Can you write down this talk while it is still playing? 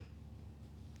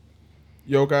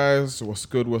Yo guys, what's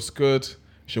good, what's good?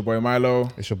 It's your boy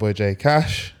Milo. It's your boy Jay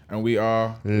Cash. And we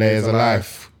are Layers of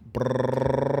Life.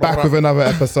 Back with another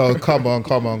episode. Come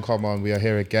on. We are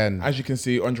here again. As you can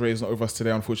see, Andre is not with us today,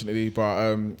 unfortunately,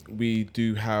 but we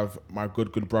do have my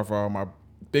good brother, my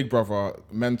big brother,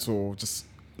 mentor, just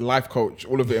life coach,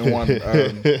 all of it in one.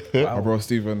 My bro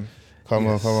Stephen. Come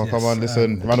on.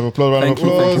 Listen, round of applause. Thank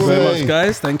you very much,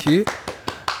 guys. Thank you.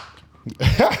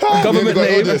 Government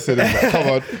name. Come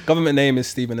on. Government name is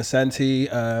Stephen Asante.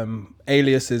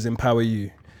 Alias is Empower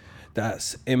You.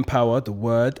 That's Empower, the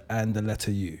word, and the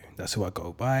letter U. That's who I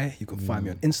go by. You can find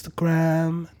me on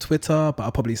Instagram, Twitter, but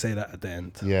I'll probably say that at the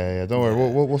end. Yeah. Don't worry.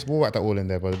 We'll write that all in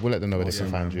there, but we'll let them know where they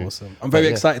can find you. Awesome. I'm very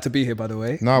excited to be here, by the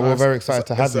way. No, we're very excited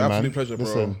to have you, man. It's an absolute pleasure, bro.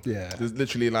 Listen. Yeah. There's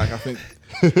literally, like, I think,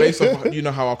 based on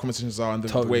how our conversations are and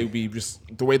the way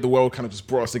the way the world kind of just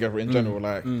brought us together in general,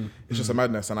 it's just a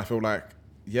madness. And I feel like,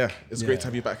 it's great to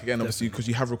have you back again, obviously, because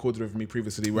you have recorded with me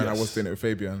previously when I was doing it with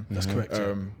Fabian. That's correct.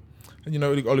 And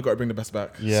only got to bring the best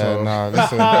back. Yeah,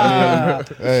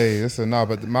 so. Listen.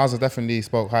 But Miles has definitely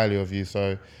spoke highly of you.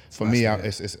 So for me,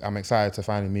 I'm excited to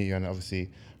finally meet you, and obviously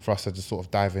for us to just sort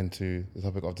of dive into the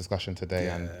topic of discussion today.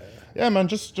 And man,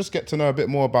 just get to know a bit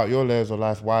more about your layers of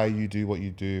life, why you do what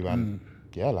you do, and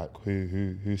like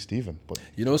who's Stephen. But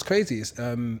you know what's crazy is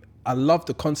I love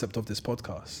the concept of this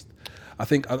podcast. I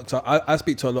think I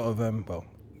speak to a lot of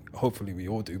hopefully we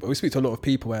all do, but we speak to a lot of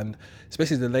people, and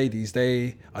especially the ladies,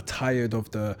 they are tired of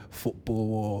the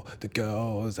football or the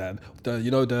girls and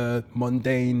the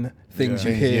mundane things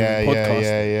you hear in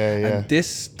podcasting. And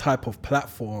this type of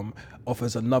platform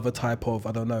offers another type of,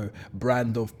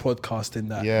 brand of podcasting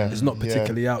that is not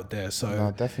particularly out there.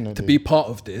 So to be part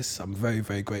of this, I'm very,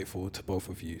 very grateful to both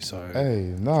of you. So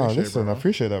I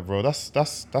appreciate that, bro.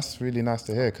 That's really nice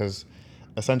to hear, because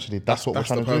essentially that's what we're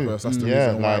trying to do. That's the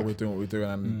reason why we're doing what we're doing,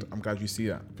 and I'm glad you see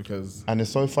that, because and it's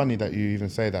so funny that you even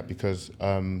say that, because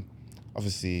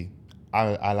obviously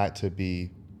I like to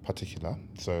be particular,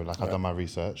 so I've done my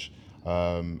research,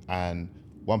 and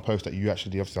one post that you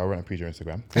actually, obviously I went and pre your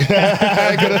Instagram.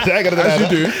 I gotta as you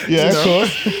do. Yeah, of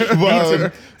course.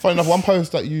 But funny enough, one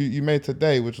post that you made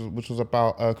today, which was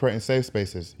about creating safe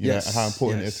spaces, know, and how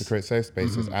important it is to create safe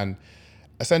spaces. And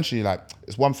essentially,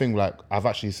 it's one thing, I've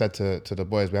actually said to the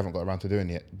boys, we haven't got around to doing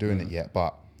it yet,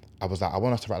 but I was like, I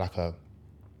want us to write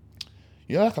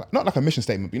not like a mission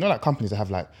statement, but companies that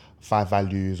have 5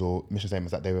 values or mission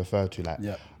statements that they refer to,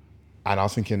 and I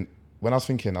was thinking,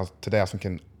 today I was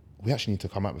thinking, we actually need to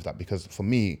come up with that, because for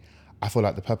me, I feel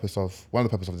like one of the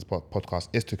purposes of this podcast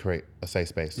is to create a safe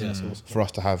space for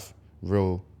us to have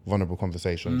real vulnerable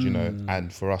conversations,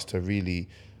 and for us to really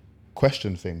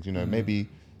question things, maybe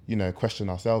question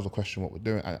ourselves or question what we're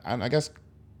doing, and I guess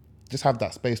just have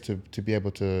that space to be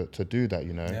able to do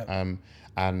that,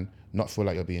 and not feel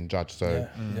like you're being judged. So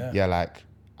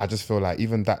I just feel like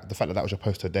even the fact that was your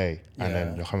post today, and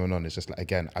then you're coming on, it's just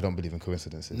again, I don't believe in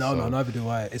coincidences. No, neither do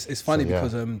I. It's funny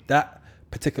because that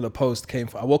particular post came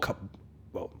from, I woke up,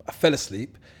 I fell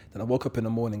asleep, then I woke up in the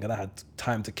morning and I had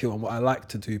time to kill. And what I like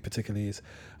to do particularly is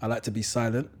I like to be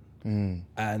silent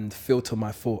and filter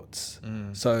my thoughts.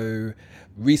 So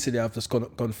recently I've just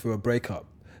gone through a breakup.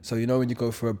 So when you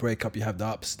go through a breakup, you have the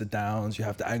ups, the downs, you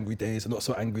have the angry days, and not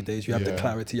so angry days. You have the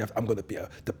clarity. I'm going to be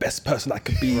the best person I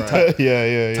could be.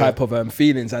 Type of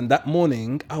feelings. And that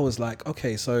morning, I was like,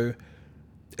 okay, so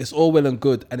it's all well and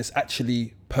good, and it's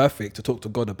actually perfect to talk to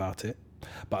God about it.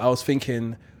 But I was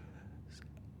thinking,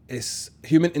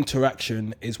 human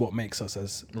interaction is what makes us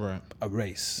as a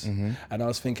race. And I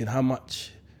was thinking how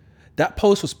much that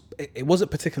post it wasn't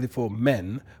particularly for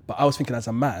men, but I was thinking as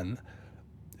a man,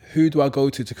 who do I go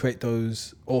to create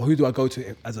those, or who do I go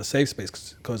to as a safe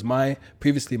space? Because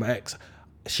previously my ex,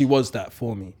 she was that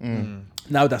for me.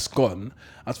 Now that's gone,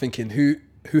 I was thinking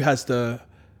who has out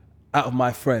of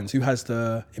my friends, who has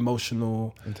the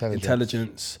emotional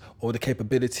intelligence or the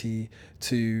capability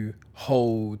to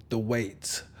hold the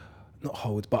weight,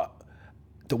 but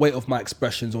the weight of my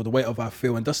expressions or the weight of how I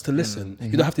feel, and just to listen.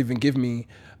 You don't have to even give me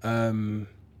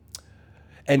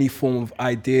any form of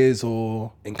ideas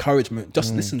or encouragement.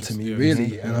 Just listen to me,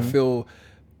 really. And I feel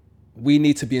we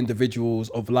need to be individuals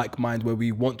of like mind, where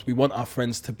we want our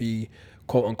friends to be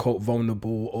quote unquote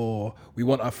vulnerable, or we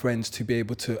want our friends to be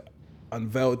able to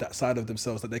unveil that side of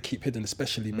themselves that they keep hidden,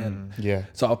 especially men.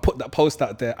 So I'll put that post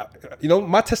out there.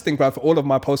 My testing ground for all of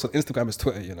my posts on Instagram is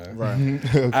Twitter,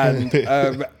 And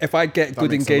if I get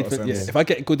good engagement, if I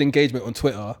get good engagement on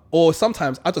Twitter, or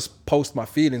sometimes I just post my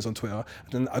feelings on Twitter,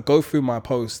 and then I go through my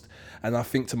post and I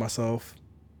think to myself,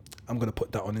 I'm going to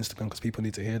put that on Instagram because people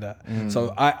need to hear that.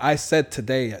 So I said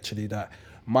today actually that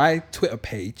my Twitter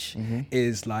page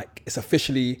is like, it's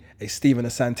officially a Stephen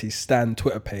Asante Stan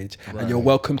Twitter page, and you're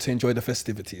welcome to enjoy the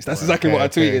festivities. That's exactly what I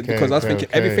tweeted, because I was thinking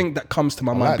everything that comes to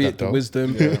my mind, be it the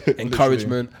wisdom,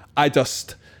 encouragement, I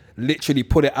just literally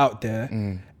put it out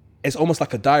there. It's almost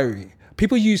like a diary.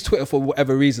 People use Twitter for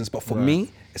whatever reasons, but for me,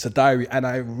 it's a diary, and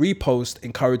I repost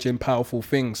encouraging, powerful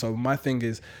things. So my thing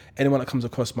is, anyone that comes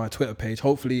across my Twitter page,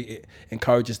 hopefully it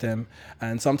encourages them.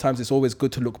 And sometimes it's always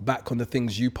good to look back on the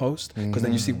things you post, because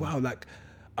then you see, wow, like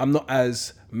I'm not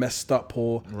as messed up,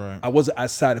 or I wasn't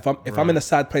as sad. If I'm in a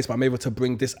sad place, but I'm able to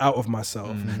bring this out of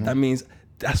myself, that means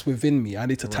that's within me. I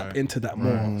need to tap into that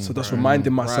more. So just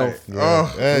reminding myself,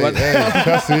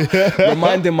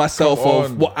 reminding myself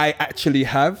of what I actually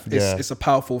have. It's a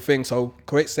powerful thing. So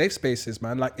create safe spaces,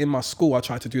 man. Like in my school, I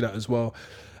try to do that as well.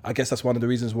 I guess that's one of the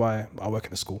reasons why I work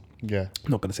in a school. Yeah.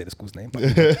 I'm not going to say the school's name, but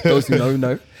those who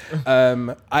know.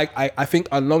 I think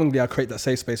unknowingly I create that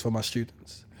safe space for my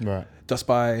students. Right. Just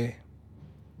by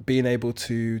being able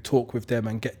to talk with them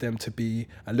and get them to be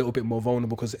a little bit more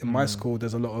vulnerable, because in my school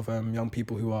there's a lot of young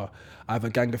people who are either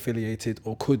gang affiliated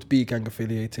or could be gang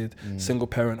affiliated, single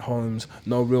parent homes,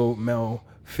 no real male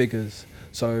figures.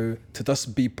 So to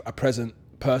just be a present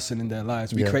person in their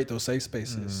lives, we create those safe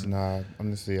spaces. Nah,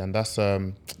 honestly, and that's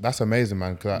amazing,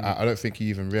 man, because I don't think you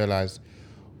even realize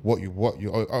what you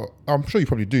I'm sure you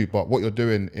probably do, but what you're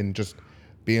doing in just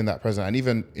being that present, and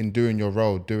even in doing your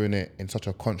role, doing it in such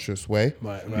a conscious way,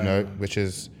 you know, which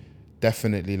is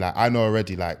definitely, like, I know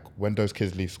already, like, when those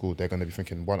kids leave school, they're going to be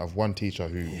thinking of one teacher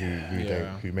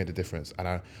who made a difference, and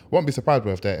I won't be surprised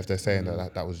if they're saying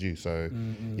that was you. So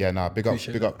big up.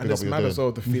 And it's mad as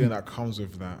well, the feeling that comes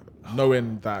with that,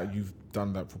 knowing that you've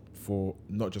done that for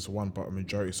not just one but a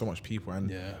majority, so much people,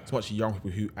 and so much young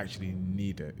people who actually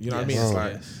need it. You know what I mean? It's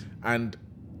like, and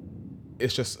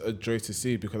it's just a joy to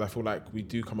see, because I feel like we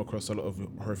do come across a lot of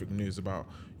horrific news about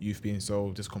youth being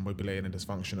so discombobulated and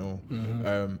dysfunctional,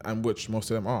 and which most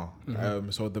of them are.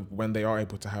 So when they are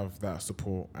able to have that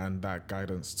support and that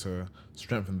guidance to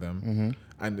strengthen them,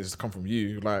 and it's come from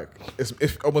you, like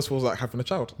it almost feels like having a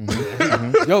child.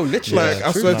 Yo, literally. Like,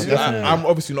 I swear to you, I'm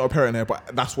obviously not a parent here,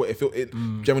 but that's what it feels. It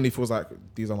genuinely feels like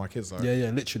these are my kids. Like.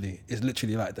 Yeah, literally. It's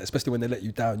literally like that. Especially when they let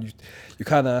you down, you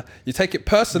kind of take it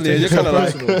personally. You're kind of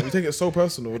like, you take it so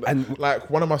personal. And like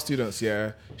one of my students,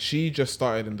 she just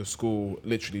started in the school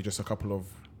literally just a couple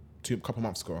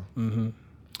months ago.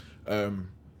 And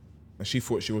she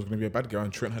thought she was going to be a bad girl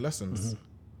and treat her lessons.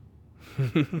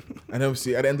 And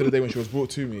obviously, at the end of the day, when she was brought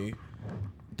to me,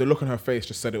 the look on her face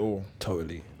just said it all.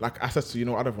 Totally. Like I said to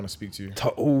you, I don't want to speak to you. I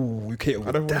don't want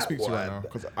to speak to you right now,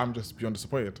 because I'm just beyond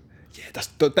disappointed. Yeah,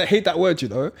 they hate that word, you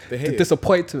know. They hate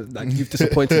disappointed. Like, you've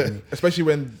disappointed me. Especially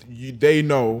when they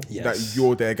know that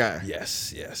you're their guy.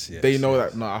 Yes. They know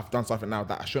that I've done something now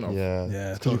that I shouldn't have.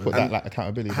 Yeah. Totally. You put that like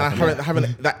accountability.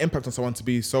 Having that impact on someone to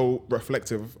be so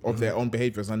reflective of their own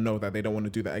behaviors and know that they don't want to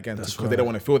do that again, because they don't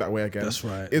want to feel that way again. That's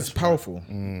right. It's powerful.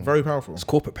 Very powerful. It's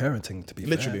corporate parenting, to be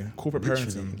literally fair. Corporate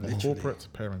parenting. Corporate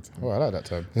parenting. Oh, I like that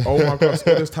term. Oh my gosh!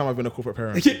 All this time I've been a corporate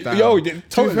parent. Yo, to be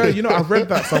fair, I've read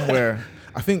that somewhere.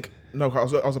 I think. No, I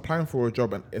was applying for a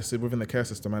job, and it's within the care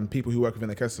system, and people who work within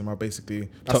the care system are basically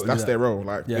that's their role,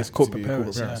 like corporate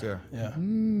parents. No,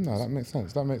 that makes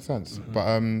sense. But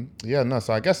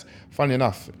so I guess, funny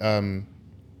enough, I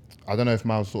don't know if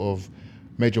Miles sort of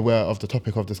made you aware of the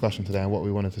topic of discussion today and what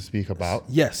we wanted to speak about.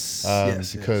 Yes.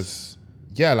 Because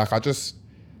like I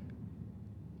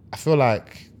feel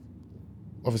like,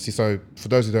 obviously, so for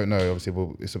those who don't know, obviously,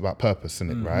 it's about purpose,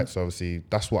 isn't it? Right. So obviously,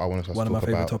 that's what I wanted to talk about. One of my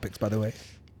favorite topics, by the way.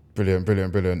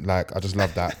 Brilliant. Like, I just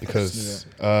love that, because,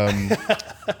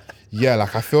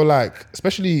 like, I feel like,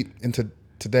 especially into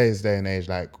today's day and age,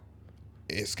 like,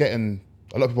 it's getting,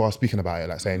 a lot of people are speaking about it,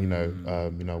 like saying,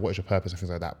 what is your purpose and things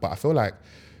like that. But I feel like,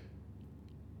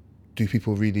 do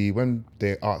people really, when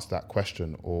they ask that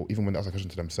question, or even when they ask that question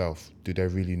to themselves, do they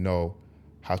really know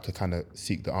how to kind of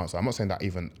seek the answer? I'm not saying that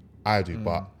even I do,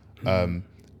 but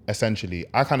essentially,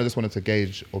 I kind of just wanted to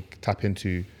gauge or tap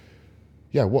into,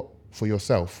 what for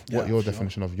yourself, what your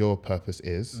definition of your purpose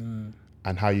is,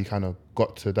 and how you kind of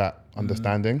got to that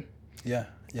understanding.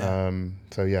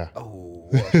 So yeah. Oh,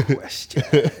 what a question.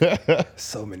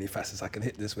 So many facets I can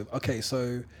hit this with. Okay,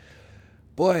 so,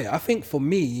 boy, I think for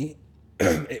me,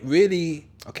 it really,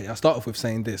 I'll start off with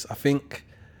saying this. I think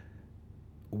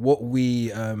what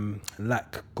we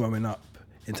lack growing up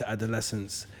into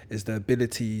adolescence is the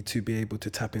ability to be able to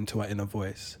tap into our inner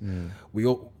voice.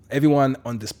 Everyone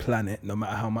on this planet, no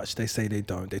matter how much they say they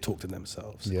don't, they talk to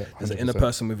themselves. There's an inner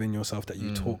person within yourself that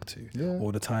you talk to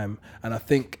all the time. And I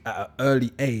think at an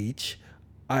early age,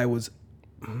 I was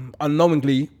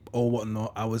unknowingly, or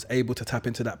whatnot, I was able to tap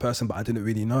into that person, but I didn't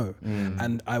really know.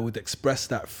 And I would express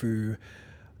that through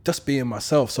just being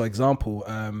myself. So example,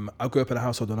 I grew up in a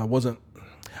household and I wasn't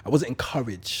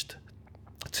encouraged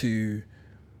to,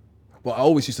 well, I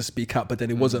always used to speak out, but then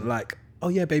it wasn't like, oh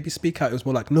yeah, baby, speak out. It was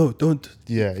more like, no, don't.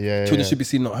 Children should be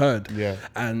seen, not heard. Yeah.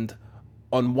 And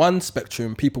on one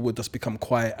spectrum, people would just become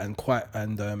quiet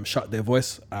and shut their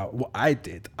voice out. What I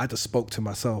did, I just spoke to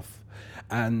myself.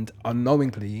 And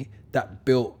unknowingly, that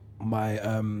built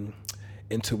my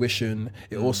intuition.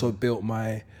 It also built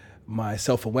my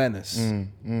self-awareness.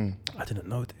 I didn't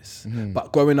know this.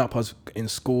 But growing up, I was in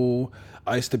school.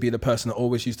 I used to be the person that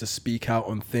always used to speak out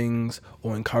on things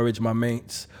or encourage my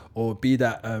mates or be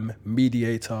that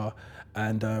mediator.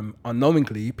 And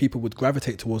unknowingly, people would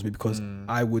gravitate towards me because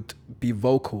I would be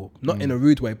vocal, not in a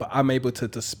rude way, but I'm able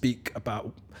to speak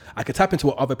about, I could tap into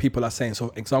what other people are saying.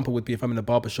 So example would be if I'm in a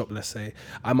barbershop, let's say,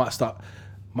 I might start,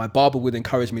 my barber would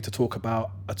encourage me to talk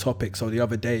about a topic. So the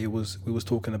other day we was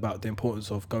talking about the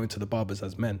importance of going to the barbers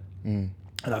as men. And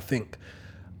I think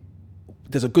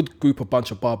there's a good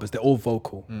bunch of barbers, they're all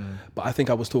vocal. But I think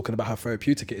I was talking about how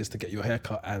therapeutic it is to get your hair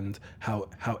cut and how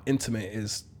intimate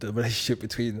is the relationship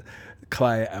between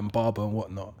client and barber and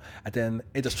whatnot. And then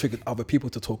it just triggered other people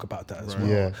to talk about that as well.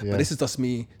 Yeah. But this is just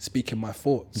me speaking my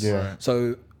thoughts. Yeah.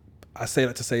 So I say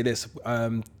that to say this,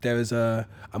 I'm going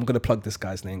to plug this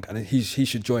guy's name, and he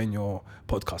should join your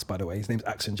podcast, by the way. His name's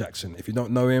Action Jackson. If you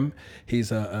don't know him,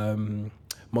 he's a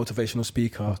motivational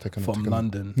speaker from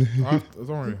London. Don't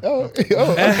worry. He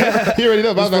already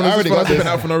knows. I already got this.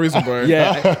 Out for no reason, bro.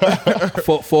 Yeah.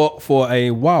 for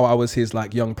a while, I was his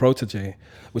like young protege,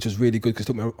 which was really good because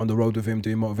he took me on the road with him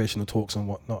doing motivational talks and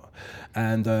whatnot.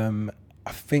 And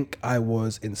I think I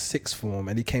was in sixth form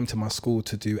and he came to my school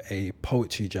to do a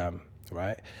poetry jam,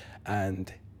 right?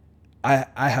 And I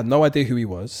had no idea who he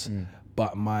was,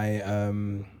 but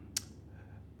my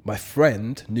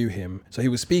friend knew him. So he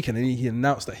was speaking and he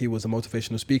announced that he was a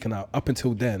motivational speaker. Now, up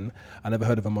until then, I never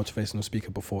heard of a motivational speaker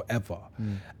before, ever.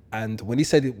 And when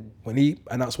he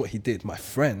announced what he did, my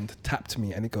friend tapped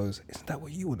me and he goes, "Isn't that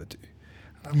what you want to do?"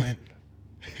 And I went,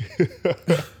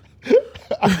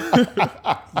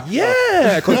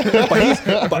 yeah,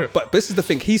 but this is the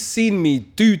thing. He's seen me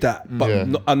do that,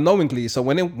 but unknowingly. So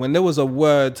when there was a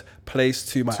word placed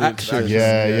to my actions,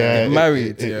 it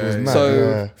married. It was mad,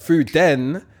 so through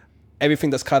then, everything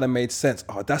that's kind of made sense.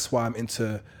 Oh, that's why I'm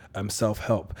into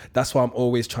self-help. That's why I'm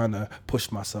always trying to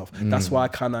push myself. That's why I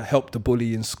kind of help the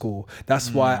bully in school. That's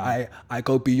why I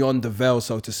go beyond the veil,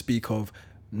 so to speak, of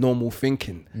normal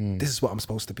thinking. This is what I'm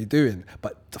supposed to be doing.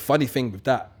 But the funny thing with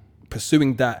that,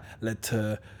 pursuing that led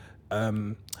to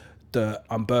the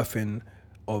unbirthing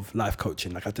of life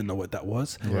coaching. Like, I didn't know what that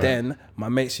was. Then my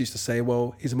mates used to say,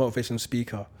 well, he's a motivational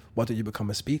speaker. Why don't you become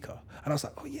a speaker? And I was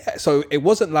like, oh yeah. So it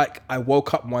wasn't like I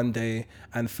woke up one day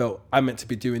and felt I meant to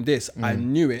be doing this. I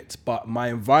knew it, but my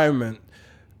environment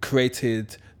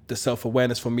created the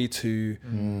self-awareness for me to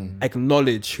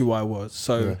acknowledge who I was.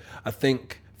 So I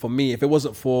think for me, if it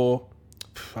wasn't for,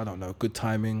 I don't know, good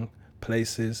timing,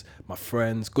 places, my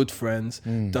friends, good friends,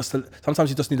 sometimes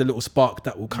you just need a little spark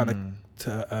that will kind of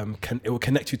it will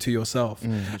connect you to yourself.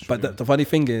 But the funny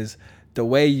thing is, the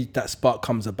way that spark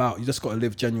comes about, you just got to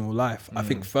live genuine life. I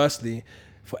think firstly,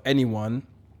 for anyone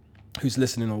who's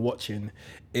listening or watching,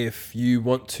 if you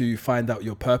want to find out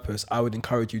your purpose, I would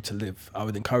encourage you to live. I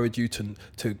would encourage you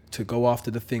to go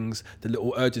after the things, the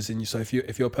little urges in you. So if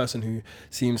you're a person who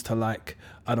seems to like,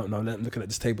 I don't know, looking at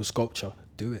this table sculpture,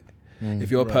 do it. If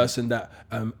you're a person that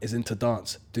is into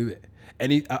dance, do it.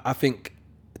 I think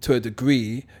to a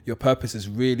degree, your purpose is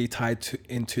really tied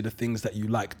into the things that you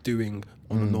like doing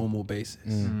on a normal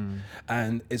basis.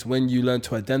 And it's when you learn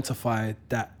to identify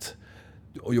that,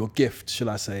 or your gift, shall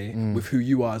I say, with who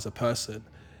you are as a person,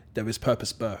 there is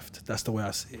purpose birthed. That's the way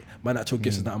I see it. My natural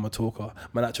gifts is that I'm a talker.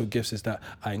 My natural gifts is that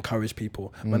I encourage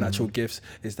people. My natural gifts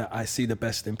is that I see the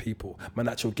best in people. My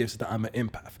natural gifts is that I'm an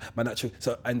empath.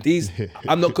 And these,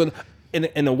 I'm not gonna,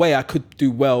 in a way, I could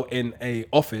do well in a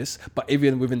office, but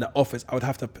even within that office, I would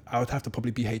have to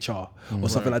probably be HR or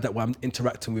something like that, where I'm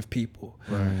interacting with people.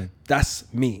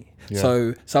 That's me.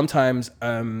 So sometimes,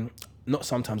 not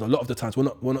sometimes, a lot of the times,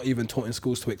 we're not even taught in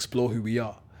schools to explore who we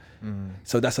are.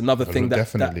 So that's another thing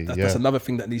that's another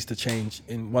thing that needs to change.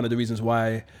 In one of the reasons why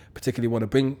I particularly want to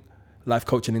bring life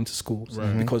coaching into schools,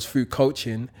 because through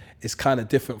coaching, it's kind of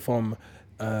different from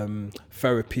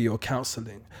therapy or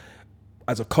counseling.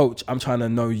 As a coach, I'm trying to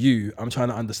know you. I'm trying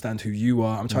to understand who you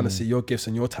are. I'm trying to see your gifts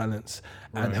and your talents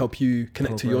and help you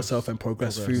connect to yourself and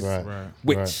progress through,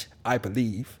 which I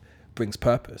believe brings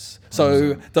purpose.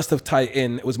 So just to tie it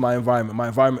in, it was my environment. My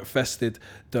environment fostered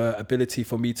the ability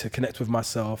for me to connect with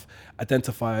myself,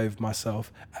 identify with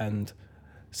myself, and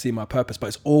see my purpose. But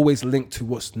it's always linked to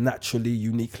what's naturally,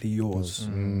 uniquely yours.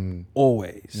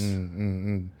 Always.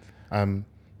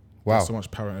 Wow. There's so much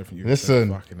power in everything you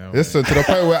Listen, said. listen, to the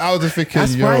point where I was just thinking,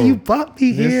 That's why you butt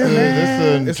me here,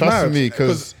 man. Listen, trust me,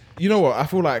 because you know what? I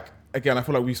feel like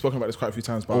we've spoken about this quite a few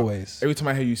times, but Always. every time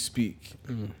I hear you speak,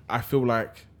 I feel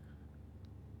like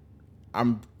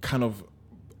I'm kind of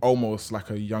almost like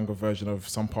a younger version of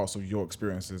some parts of your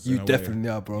experiences. You in a definitely way.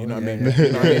 are, bro. You know what I Yeah, mean? yeah.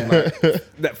 You know what I mean? Like,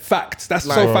 That facts. That's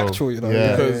Like, so bro, factual, you know.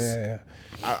 yeah. Because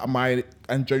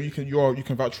and Joe, you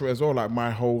can vouch for it as well. Like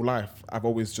my whole life, I've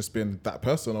always just been that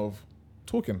person of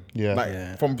talking. Yeah. Like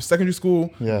Yeah. from secondary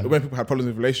school, Yeah. when people had problems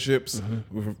with relationships,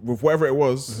 with whatever it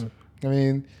was. I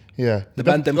mean, yeah. The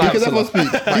band them You can counselor. never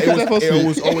speak. Like, it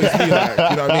was always me,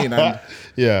 like, you know what I mean? And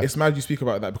Yeah. it's mad you speak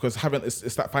about that, because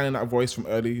it's that finding that voice from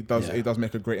early it does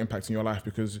make a great impact in your life,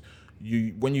 because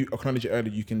when you acknowledge it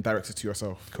early, you can direct it to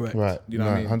yourself. Correct. Right. You know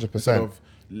what I mean? 100%. Instead of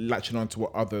latching on to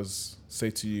what others say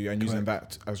to you and using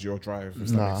that as your drive. if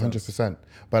that No, makes sense. 100%.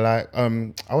 But like,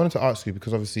 I wanted to ask you,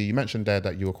 because obviously you mentioned there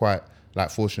that you were quite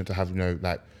like fortunate to have, you know,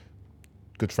 like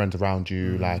good friends around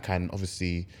you, like, and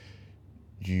obviously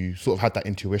you sort of had that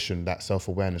intuition, that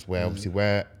self-awareness, where obviously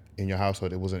where in your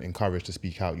household it wasn't encouraged to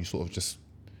speak out, you sort of just,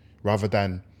 rather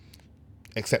than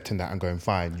accepting that and going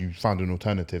fine, you found an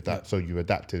alternative that, so you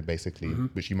adapted basically,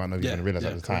 which you might not even realize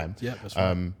at the time. Yeah, that's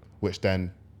right. Which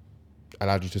then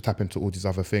allowed you to tap into all these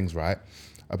other things, right?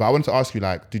 But I wanted to ask you,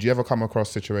 like, did you ever come across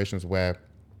situations where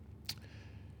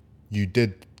you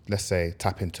did, let's say,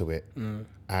 tap into it,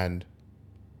 and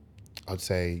I'd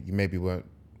say you maybe weren't,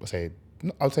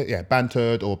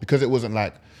 bantered, or because it wasn't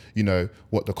like, you know,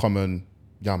 what the common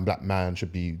young black man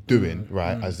should be doing,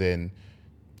 right? As in,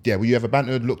 were you ever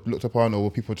bantered, looked upon, or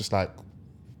were people just like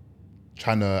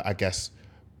trying to, I guess,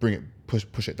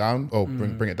 push it down, or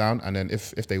bring it down? And then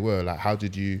if they were, like, how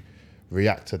did you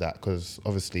react to that? Because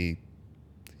obviously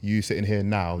you sitting here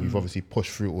now, you've obviously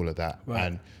pushed through all of that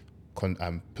and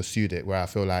pursued it, where I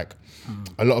feel like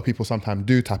a lot of people sometimes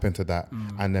do tap into that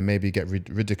and then maybe get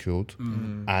ridiculed,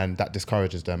 and that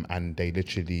discourages them, and they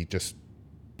literally just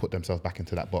put themselves back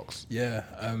into that box. Yeah.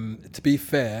 To be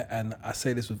fair, and I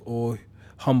say this with all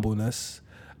humbleness,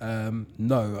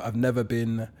 no, I've never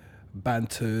been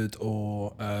bantered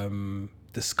or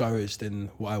discouraged in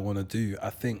what I want to do. I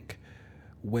think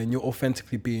when you're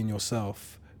authentically being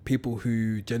yourself, people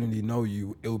who genuinely know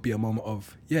you, it will be a moment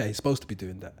of, yeah, he's supposed to be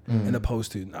doing that, in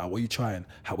opposed to, nah, what are you trying?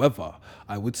 However,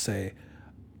 I would say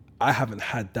I haven't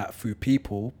had that through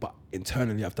people, but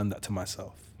internally I've done that to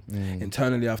myself.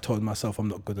 Internally I've told myself I'm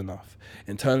not good enough.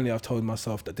 Internally I've told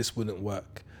myself that this wouldn't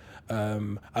work.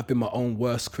 I've been my own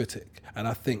worst critic, and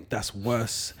I think that's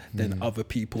worse than other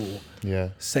people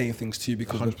saying things to you,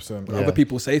 because 100%, when other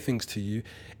people say things to you,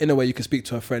 in a way you can speak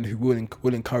to a friend who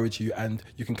will encourage you, and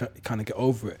you can kind of get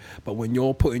over it. But when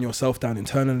you're putting yourself down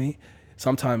internally,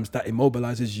 sometimes that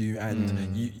immobilizes you,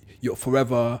 and you're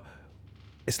forever,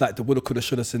 it's like the woulda, coulda,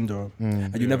 shoulda syndrome,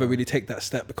 and you never really take that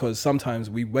step, because sometimes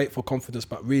we wait for confidence,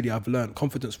 but really I've learned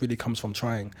confidence really comes from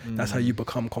trying. That's how you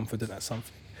become confident at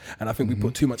something. And I think we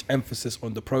put too much emphasis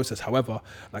on the process. However,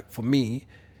 like for me,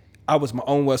 I was my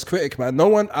own worst critic, man. No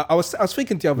one, I was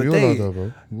thinking the other day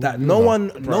that no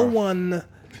one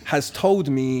has told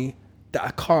me that I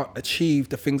can't achieve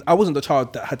the things. I wasn't the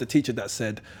child that had the teacher that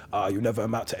said, you never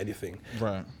amount to anything.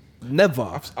 Right. Never.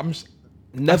 I've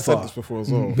said this before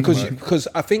as well. Because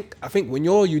I think when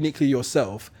you're uniquely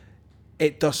yourself,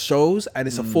 it just shows, and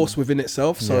it's a force within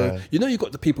itself. So, you know, you've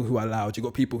got the people who are loud, you've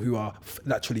got people who are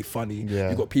naturally funny,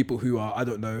 you've got people who are, I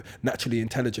don't know, naturally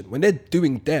intelligent. When they're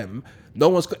doing them, no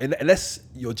one's got, unless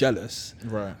you're jealous.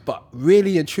 Right. But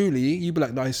really and truly, you'd be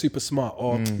like, no, he's super smart,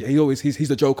 or he's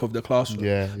the joke of the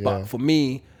classroom. But for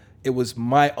me, it was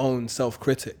my own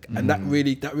self-critic. And that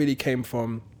really came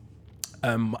from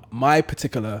my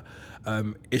particular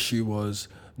issue was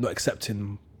not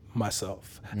accepting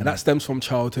myself, and that stems from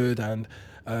childhood and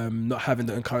not having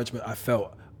the encouragement I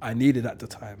felt I needed at the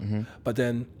time. But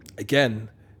then again,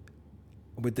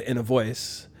 with the inner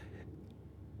voice,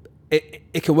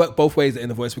 it can work both ways, the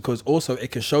inner voice, because also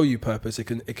it can show you purpose, it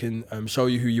can show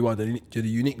you who you are, the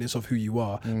uniqueness of who you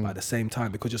are, but at the same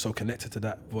time, because you're so connected to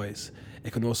that voice,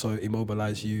 it can also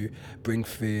immobilize you, bring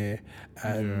fear,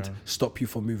 and stop you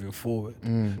from moving forward.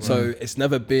 So it's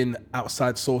never been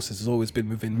outside sources, it's always been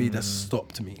within me that's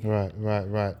stopped me. Right.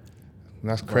 And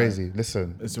that's crazy.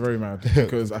 Listen, it's very mad,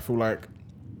 because I feel like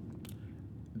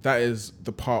that is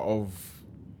the part of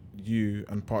you,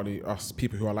 and partly us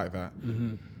people who are like that.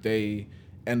 They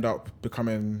end up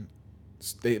becoming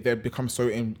they become so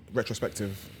in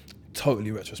retrospective.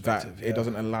 Totally retrospective. That it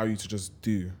doesn't allow you to just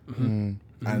do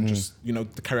and just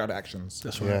to carry out the actions.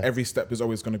 That's right. Yeah. Every step is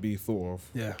always going to be thought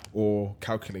of, or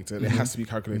calculated. It has to be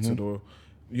calculated, or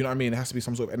you know what I mean. It has to be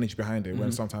some sort of energy behind it.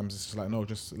 When sometimes it's just like, no,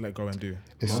 just let go and do.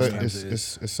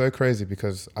 It's so crazy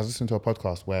because I was listening to a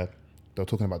podcast where they were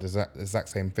talking about the exact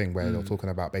same thing, where they were talking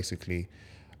about basically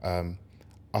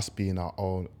us being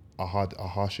our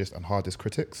harshest and hardest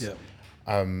critics. Yeah.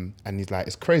 And he's like,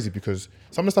 it's crazy because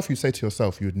some of the stuff you say to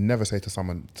yourself, you would never say to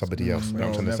somebody else. You know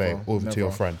what I'm trying to say, or to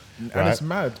your friend. And right? it's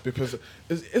mad because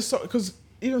it's so, because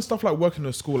even stuff like working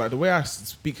in school, like the way I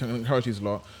speak and encourage these a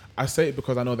lot, I say it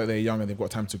because I know that they're young and they've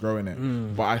got time to grow in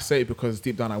it. But I say it because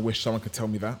deep down I wish someone could tell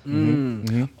me that.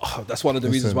 Oh, that's one of the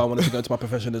reasons why I wanted to go into my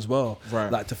profession as well. Right.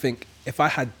 Like to think, if I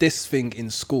had this thing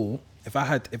in school, if I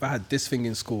had this thing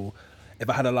in school, if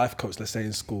I had a life coach, let's say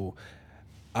in school,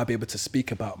 I'd be able to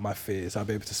speak about my fears. I'd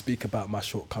be able to speak about my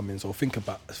shortcomings, or speak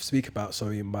about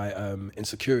my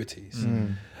insecurities.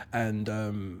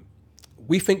 And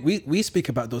we speak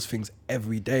about those things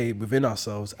every day within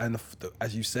ourselves. And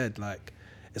as you said, like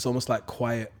it's almost like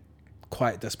quiet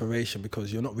desperation,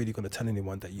 because you're not really going to tell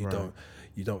anyone that you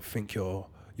don't think your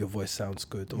voice sounds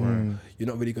good, or you're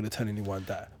not really going to tell anyone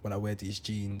that when I wear these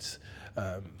jeans,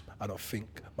 I don't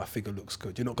think my figure looks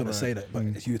good. You're not going to say that, but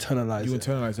you internalize it. You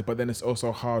internalize it, but then it's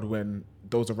also hard when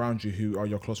those around you who are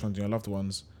your close friends and your loved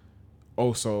ones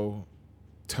also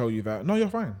tell you that, no, you're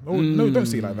fine. No, don't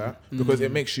see it like that, because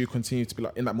it makes you continue to be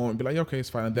like, in that moment, be like, yeah, okay, it's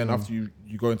fine. And then after you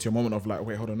go into your moment of like,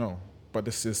 wait, hold on, no. But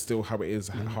this is still how it is,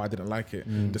 how I didn't like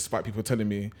it. Despite people telling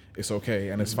me it's okay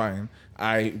and it's fine,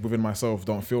 I, within myself,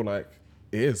 don't feel like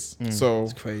it is. So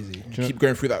It's crazy. keep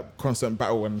going through that constant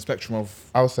battle and spectrum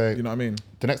of, I would say, you know what I mean?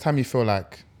 the next time you feel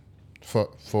like,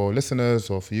 for listeners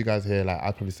or for you guys here, like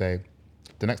I'd probably say,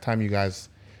 the next time you guys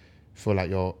feel like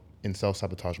you're in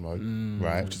self-sabotage mode,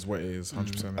 right? Which is what it is,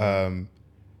 100%.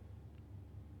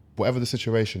 Whatever the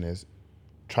situation is,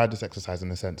 try this exercise in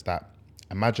the sense that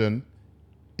imagine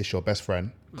it's your best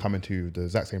friend coming to you the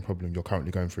exact same problem you're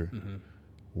currently going through.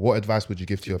 What advice would you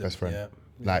give to your best friend?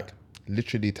 Like,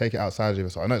 literally take it outside of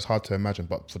yourself. I know it's hard to imagine,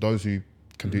 but for those who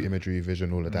can do imagery,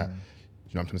 vision, all of that,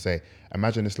 you know what I'm trying to say?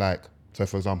 Imagine it's like, so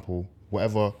for example,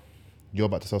 whatever you're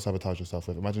about to self-sabotage yourself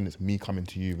with, imagine it's me coming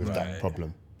to you with that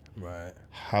problem. Right.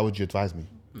 How would you advise me?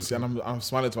 See, and I'm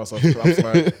smiling to myself. I was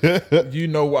like, you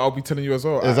know what I'll be telling you as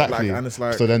well. Exactly. And it's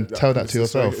like, so then tell that to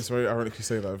yourself. It's very ironic you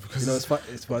say that, because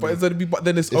It's funny. but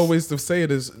then it's always the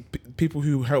saying is people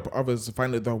who help others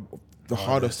find it the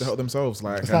hardest to help themselves.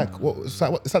 Like, It's like, what's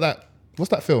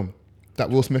that film? That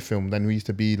Will Smith film. Then we used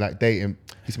to be like dating.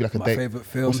 Used to be like a My date. favourite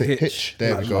film, What's it? Hitch.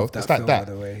 There I we go. love that It's like film, that.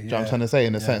 by the way. Do you know what I'm trying to say?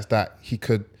 In the sense that he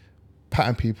could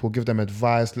pattern people, give them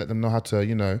advice, let them know how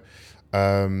to,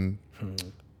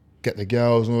 get the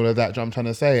girls and all of that. Do you know what I'm trying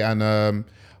to say? And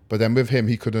but then with him,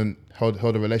 he couldn't hold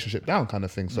a relationship down, kind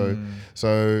of thing. So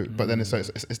but then it's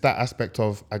that aspect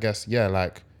of, I guess,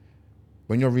 like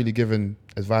when you're really giving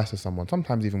advice to someone,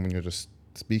 sometimes even when you're just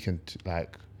speaking to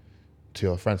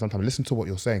your friends, sometimes listen to what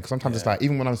you're saying. Because sometimes it's like,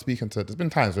 even when I'm speaking to, there's been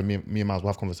times when me and Miles will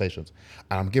have conversations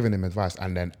and I'm giving him advice,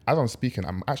 and then as I'm speaking,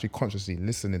 I'm actually consciously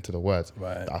listening to the words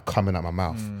that are coming out my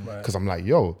mouth. Because I'm like,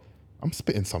 yo, I'm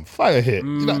spitting some fire here.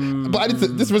 You know? But I need to,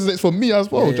 this resonates for me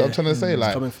as well. Do you know what I'm trying to say?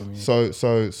 Like, coming from you.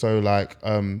 so like,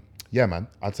 yeah, man,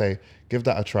 I'd say give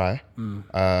that a try.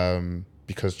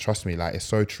 Because trust me, like, it's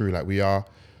so true. Like, we're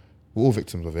all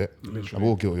victims of it. And we're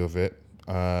all guilty of it.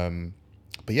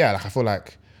 But yeah, like, I feel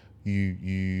like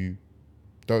you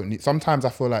don't need, sometimes I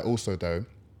feel like also though,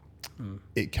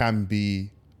 it can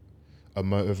be a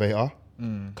motivator,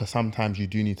 because sometimes you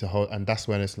do need to hold, and that's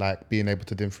when it's like being able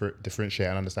to differentiate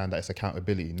and understand that it's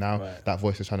accountability. Now that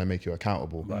voice is trying to make you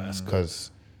accountable,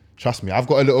 because trust me, I've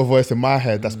got a little voice in my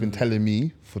head that's been telling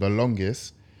me for the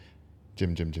longest,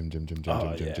 Gym. But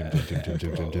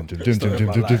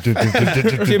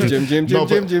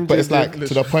it's like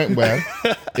to the point where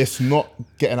it's not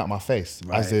getting out my face,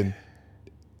 as in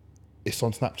it's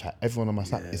on Snapchat. Everyone on my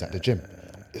Snap is at the gym.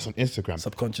 It's on Instagram.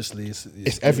 Subconsciously,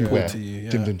 it's everywhere. To you,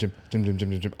 Gym.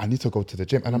 I need to go to the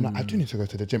gym, and I'm like, I do need to go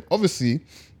to the gym. Obviously,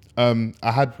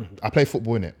 I play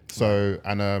football in it, so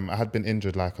and I had been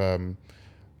injured. Like,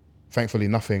 thankfully,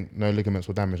 no ligaments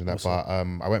were damaged in that.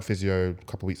 Awesome. But I went physio a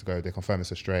couple of weeks ago. They confirmed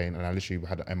it's a strain, and I literally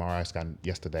had an MRI scan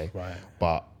yesterday. Right.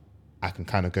 But I can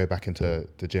kind of go back into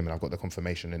the gym, and I've got the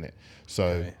confirmation in it.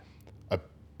 So a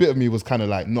bit of me was kind of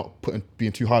like not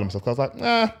being too hard on myself. Cause I was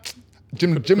like,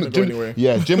 Gym. Anyway.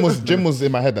 Yeah, gym was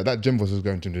in my head. That gym was just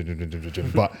going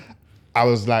gym. But I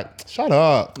was like, shut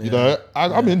up, you know.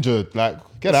 I'm injured. Like,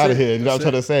 get out of here. You know what I'm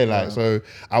trying to say? Like, so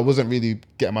I wasn't really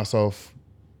getting myself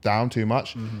down too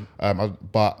much.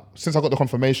 But since I got the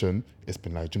confirmation, it's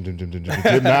been like gym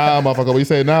now, motherfucker. What you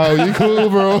say now? You cool,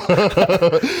 bro?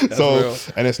 So real.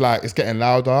 And it's like it's getting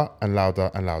louder and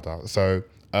louder and louder. So,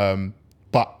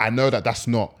 but I know that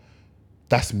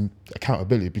that's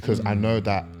accountability, because I know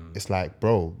that it's like,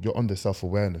 bro, you're on the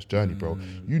self-awareness journey, bro.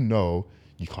 You know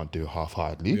you can't do it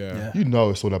half-heartedly. You know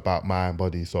it's all about mind,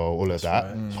 body, soul, all of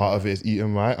that. Right. Part of it is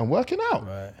eating right and working out.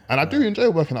 And I do enjoy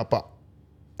working out, but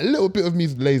a little bit of me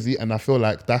is lazy, and I feel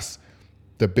like that's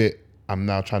the bit I'm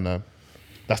now trying to,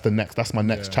 that's my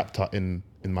next chapter in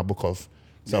my book of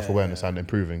self-awareness and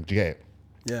improving. Do you get it?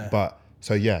 Yeah. But,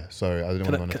 sorry, I didn't want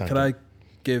to understand. Can I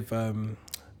give,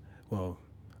 well,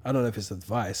 I don't know if it's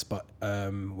advice, but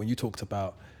when you talked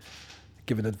about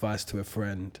giving advice to a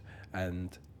friend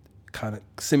and kind of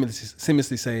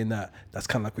seamlessly saying that, that's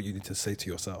kind of like what you need to say to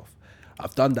yourself.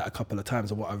 I've done that a couple of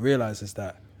times, and what I realized is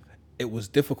that it was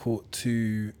difficult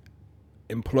to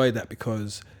employ that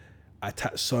because I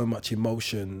attach so much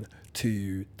emotion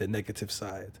to the negative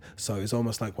side. So it's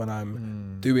almost like when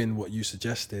I'm doing what you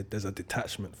suggested, there's a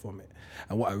detachment from it.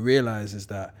 And what I realized is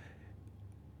that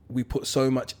we put so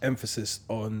much emphasis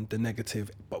on the negative,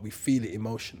 but we feel it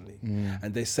emotionally.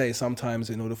 And they say sometimes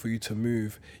in order for you to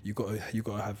move, you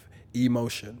gotta have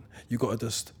emotion. You gotta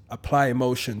just apply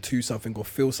emotion to something or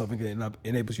feel something that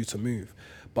enables you to move.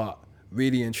 But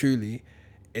really and truly,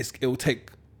 it will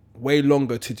take way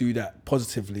longer to do that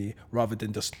positively rather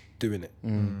than just doing it.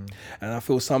 And I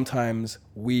feel sometimes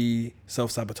we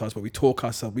self-sabotage, but we talk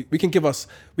ourselves. We can give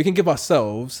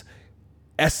ourselves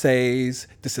essays,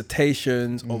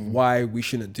 dissertations of why we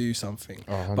shouldn't do something.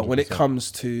 But when it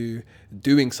comes to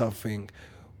doing something,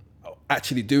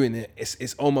 actually doing it,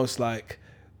 it's almost like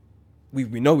we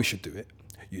know we should do it.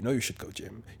 You know you should go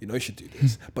gym. You know you should do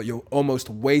this. But you're almost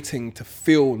waiting to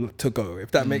feel to go,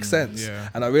 if that makes sense.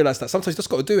 And I realized that sometimes you just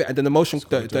got to do it, and then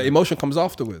the emotion comes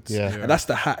afterwards. And that's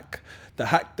the hack. The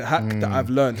hack that I've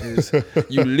learned is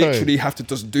you literally have to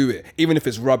just do it, even if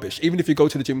it's rubbish. Even if you go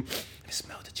to the gym, you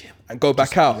smell the gym, and go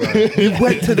back out. You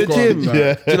went to the gym.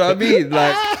 Do you know what I mean?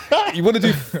 Like, you want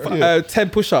to do 10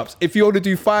 push-ups. If you want to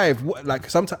do 5, like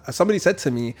somebody said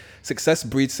to me, success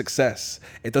breeds success.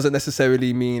 It doesn't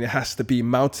necessarily mean it has to be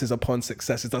mountains upon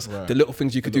success. It's just the little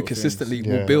things you could do consistently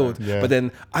will build. But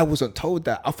then I wasn't told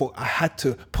that. I thought I had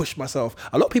to push myself.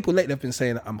 A lot of people lately have been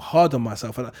saying I'm hard on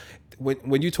myself. And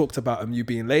when you talked about you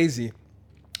being lazy,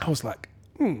 I was like,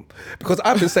 because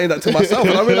I've been saying that to myself,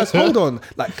 and I realized, hold on,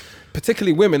 like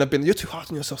particularly women have been, you're too hard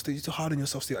on yourself still, you're too hard on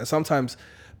yourself still. And sometimes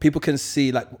people can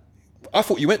see, like, I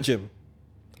thought you went gym.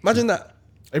 Imagine that.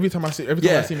 Every time I see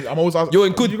me, I'm always asking, you're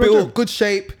in good build, good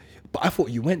shape, but I thought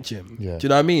you went gym. Do you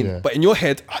know what I mean? But in your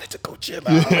head, I need to go gym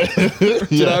out. Do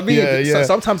you know what I mean? So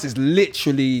sometimes it's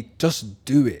literally just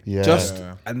do it.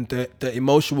 And the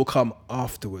emotion will come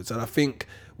afterwards. And I think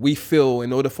we feel,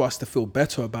 in order for us to feel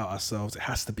better about ourselves, it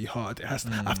has to be hard. I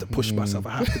have to push myself.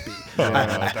 I have to be. I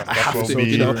have to, I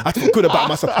have to feel good about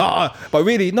myself. But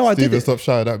really, no, I did it. Stop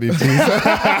shouting at me, please.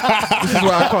 This is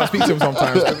why I can't speak to him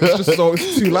sometimes.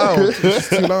 It's too loud. It's just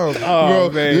too loud. Bro,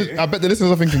 I bet the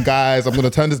listeners are thinking, guys, I'm going to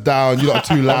turn this down. You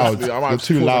lot are too loud. You're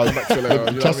too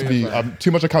loud. Trust me, too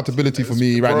much accountability for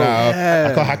me right now.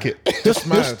 I can't hack it. Just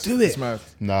do it. It's mad.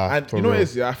 Nah. And you know what it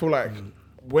is? I feel like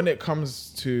when it comes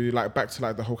to like back to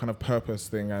like the whole kind of purpose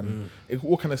thing, and it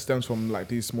all kind of stems from like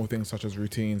these small things such as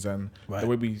routines and the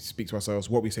way we speak to ourselves,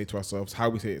 what we say to ourselves, how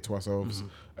we say it to ourselves.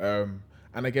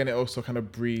 And again, it also kind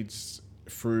of breeds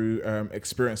through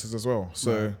experiences as well.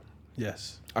 So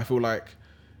yes, I feel like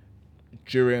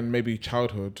during maybe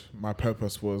childhood, my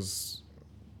purpose was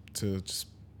to just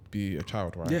be a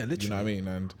child, right? Yeah, literally. You know what I mean?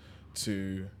 And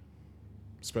to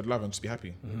spread love and just be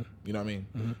happy. You know what I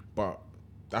mean? But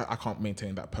I can't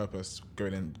maintain that purpose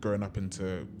growing up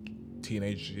into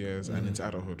teenage years and into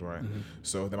adulthood, right?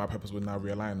 So then my purpose would now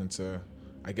realign into,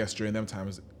 I guess during them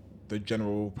times, the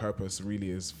general purpose really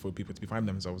is for people to find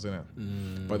themselves in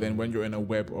it. But then when you're in a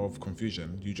web of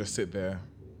confusion, you just sit there,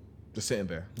 just sitting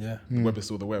there. The web is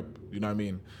still the web, you know what I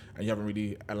mean? And you haven't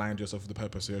really aligned yourself with the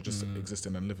purpose, so you're just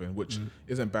existing and living, which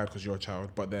isn't bad because you're a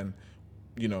child. But then,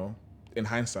 you know, in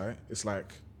hindsight, it's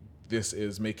like this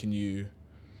is making you.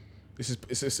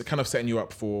 It's kind of setting you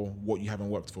up for what you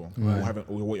haven't worked for,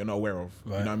 or what you're not aware of.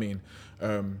 You know what I mean?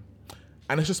 And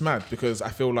it's just mad because I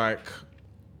feel like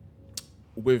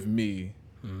with me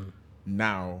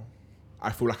now,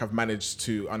 I feel like I've managed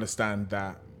to understand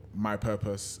that my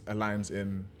purpose aligns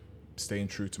in staying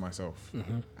true to myself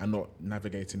and not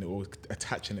navigating it or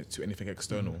attaching it to anything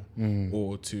external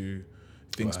or to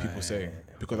things people say.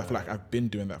 Because I feel like I've been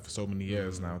doing that for so many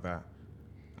years now that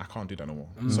I can't do that no more.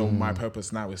 So my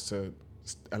purpose now is to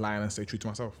align and stay true to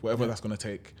myself. Whatever that's going to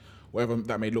take, whatever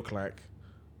that may look like,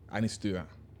 I need to do that.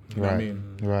 You know what I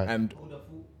mean? Right. And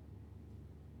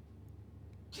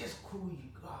just cool you.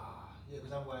 Yeah,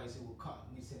 because otherwise it will cut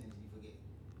mid-sentence and you forget.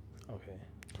 Okay.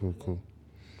 Cool.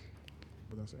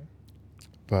 what did I say?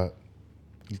 But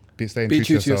staying Be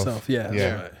true true to yourself. Yeah.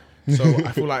 Yeah. Right. So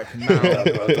I feel like now,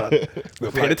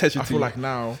 We're paying attention I to feel you. like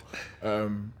now,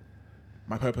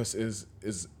 my purpose is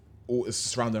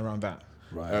surrounded around that,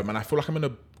 Right. and I feel like I'm in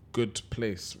a good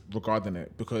place regarding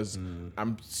it because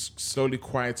I'm slowly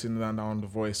quieting down the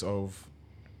voice of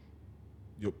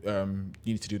you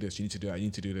need to do this, you need to do that, you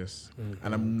need to do this,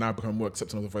 and I'm now becoming more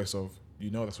accepting of the voice of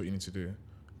that's what you need to do,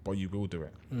 but you will do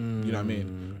it. You know what I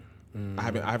mean? I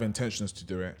have intentions to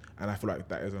do it, and I feel like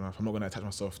that is enough. I'm not going to attach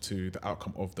myself to the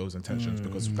outcome of those intentions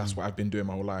because that's what I've been doing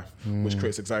my whole life, which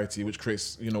creates anxiety, which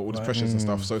creates all these pressures and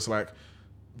stuff. So it's like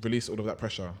release all of that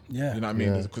pressure. Yeah. You know what I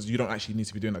mean? Yeah. Because you don't actually need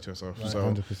to be doing that to yourself. So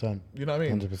 100%. you know what I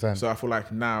mean? 100%. So I feel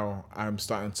like now I'm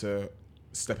starting to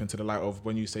step into the light of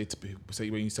when you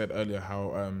when you said earlier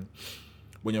how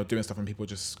when you're doing stuff and people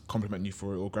just compliment you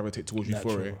for it or gravitate towards you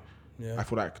for it. Yeah. I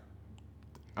feel like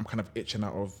I'm kind of itching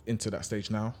into that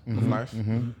stage now of life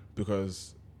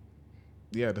because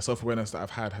the self-awareness that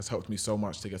I've had has helped me so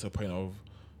much to get to a point of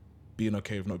being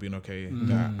okay with not being okay,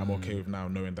 that I'm okay with now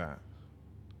knowing that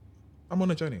I'm on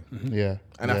a journey. Yeah.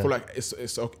 And I feel like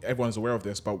it's everyone's aware of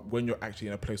this, but when you're actually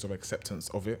in a place of acceptance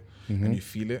of it and you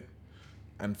feel it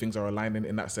and things are aligning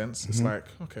in that sense, it's like,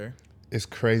 okay. It's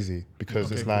crazy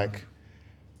because Okay,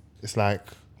 it's like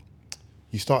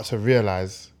you start to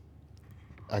realize,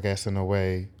 I guess, in a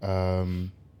way, you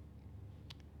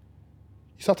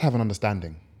start to have an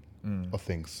understanding of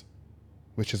things,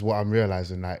 which is what I'm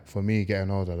realizing. Like for me,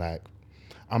 getting older, like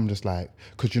I'm just like,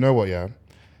 because you know what,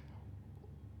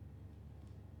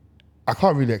 I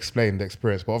can't really explain the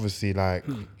experience, but obviously, like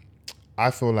I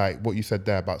feel like what you said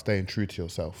there about staying true to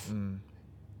yourself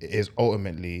is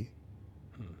ultimately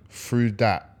through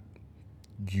that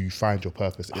you find your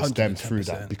purpose. It stems through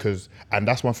that and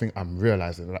that's one thing I'm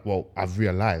realizing. Like, well, I've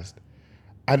realized,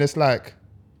 and it's like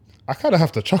I kind of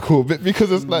have to chuckle a bit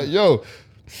because it's like,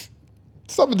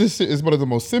 some of this shit is one of the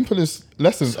most simplest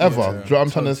lessons ever. Do you know what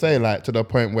I'm trying to say? Like to the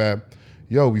point where,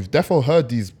 we've definitely heard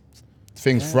these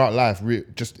things throughout life,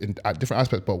 just at different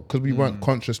aspects, but because we weren't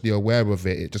consciously aware of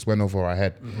it, it just went over our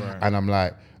head. Right. And I'm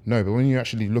like, no, but when you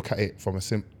actually look at it from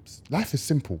life is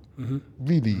simple,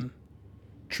 really.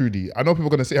 Truly, I know people are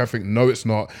going to sit here and think, no, it's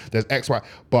not. There's X, Y.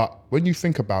 But when you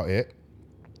think about it,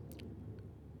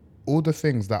 all the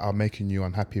things that are making you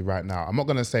unhappy right now, I'm not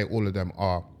going to say all of them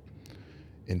are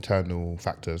internal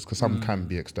factors because some can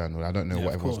be external. I don't know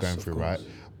what everyone's going through, right?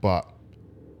 But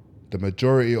the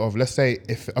majority of, let's say,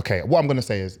 what I'm going to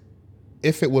say is,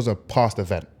 if it was a past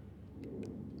event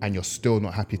and you're still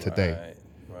not happy today,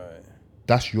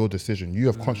 that's your decision. You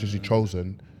have consciously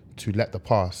chosen to let the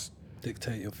past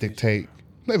dictate your future.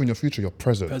 Not even your future, your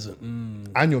present.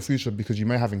 And your future, because you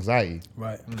may have anxiety.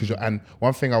 Right. Because and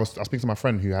one thing I was speaking to my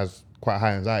friend who has quite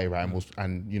high anxiety, right?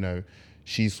 And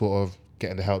she's sort of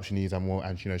getting the help she needs and more.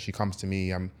 And she comes to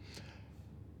me.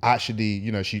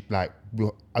 Actually, she like,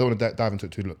 I don't want to dive into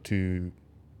it too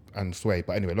and sway.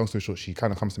 But anyway, long story short, she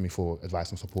kind of comes to me for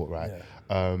advice and support, right?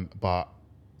 Yeah.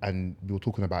 And we were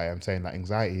talking about it and saying that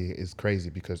anxiety is crazy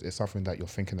because it's something that you're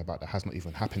thinking about that has not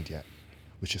even happened yet.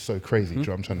 Which is so crazy, do you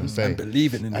know what I'm trying to say? And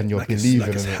believing in it. And you're believing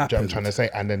in it, do you know what I'm trying to say?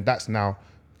 And then that's now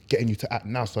getting you to act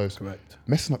now. So it's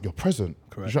messing up your present.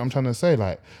 Correct. Do you know what I'm trying to say?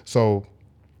 Like, so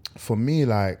for me,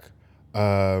 like,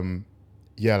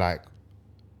 like,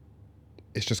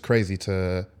 it's just crazy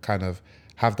to kind of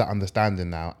have that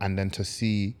understanding now and then to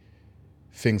see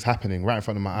things happening right in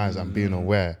front of my eyes and being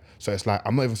aware. So it's like,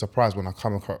 I'm not even surprised when I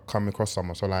come across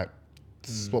someone. So like,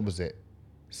 what was it?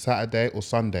 Saturday or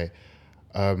Sunday?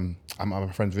 I'm at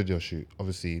my friend's video shoot,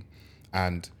 obviously,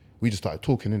 and we just started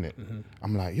talking in it.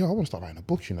 I'm like, I want to start writing a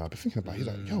book, I've been thinking about it. He's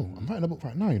like, I'm writing a book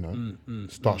right now,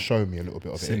 Start showing me a little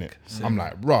bit of it in it. I'm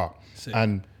like, rah.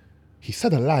 And he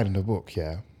said a line in the book,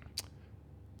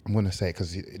 I'm going to say it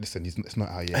because, listen, it's not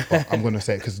out yet, but I'm going to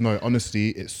say it because, no, honestly,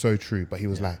 it's so true. But he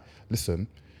was like, listen,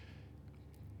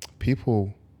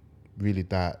 people really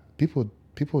die.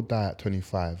 People die at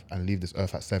 25 and leave this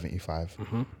earth at 75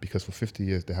 because for 50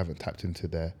 years they haven't tapped into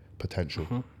their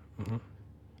potential.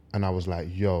 And I was like,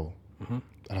 and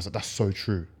I was like, that's so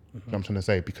true. You know what I'm trying to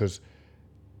say? Because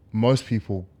most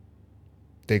people,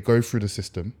 they go through the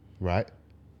system, right?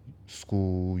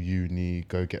 School, uni,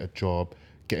 go get a job,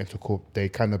 get into corp. They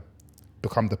kind of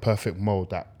become the perfect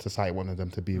mold that society wanted them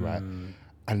to be, right?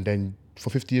 And then for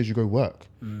 50 years you go work.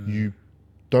 You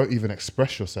don't even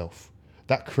express yourself.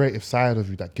 that creative side of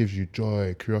you that gives you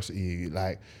joy, curiosity,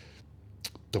 like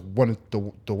the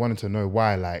wanting to know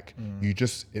why, like you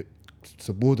just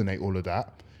subordinate all of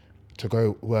that to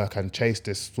go work and chase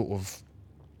this sort of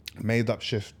made up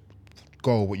shift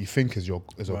goal, what you think is a goal.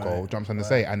 Do you know what I'm trying to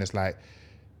say? And it's like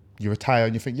you retire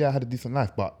and you think, yeah, I had a decent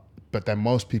life, but then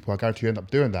most people, I guarantee you, end up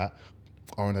doing that,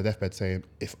 are on their deathbed saying,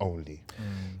 if only.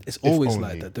 It's always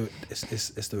like that.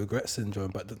 It's the regret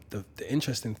syndrome. But the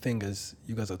interesting thing is,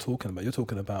 you guys are talking about, you're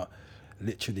talking about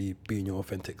literally being your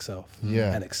authentic self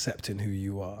and accepting who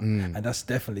you are. And that's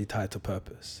definitely tied to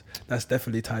purpose. That's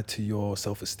definitely tied to your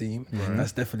self-esteem.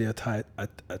 That's definitely tied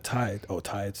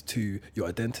to your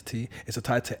identity. It's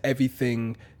tied to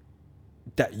everything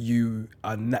that you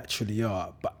are naturally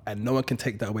are, and no one can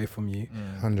take that away from you.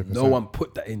 100%. No one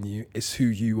put that in you. It's who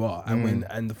you are.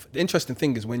 And the interesting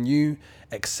thing is, when you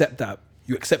accept that,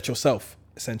 you accept yourself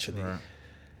essentially.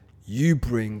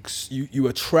 You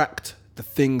attract the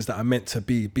things that are meant to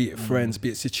be it friends, be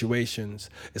it situations.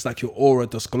 It's like your aura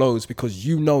just glows because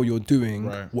you know you're doing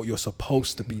what you're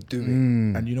supposed to be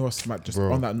doing. And you know what's just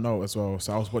on that note as well.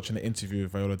 So I was watching an interview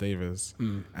with Viola Davis,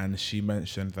 and she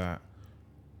mentioned that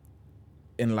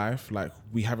in life, like,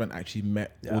 we haven't actually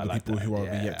met all the like people who are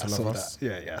yet to love us.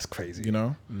 Yeah, that's crazy. You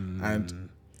know? And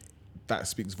that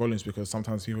speaks volumes, because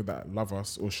sometimes people that love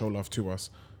us or show love to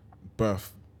us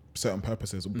birth certain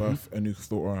purposes, or birth a new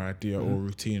thought or idea or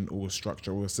routine or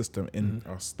structure or a system in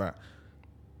us that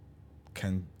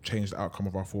can change the outcome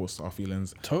of our thoughts, our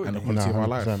feelings, and the quality of our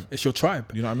life. It's your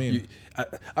tribe. You know what I mean?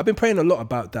 I've been praying a lot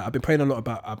about that.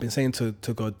 I've been saying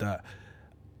to God that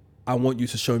I want you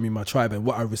to show me my tribe, and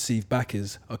what I receive back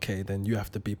is, okay, then you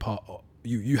have to be part of,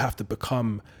 you have to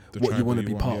become what you want to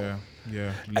be part of.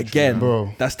 Yeah. Again,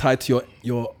 bro, that's tied to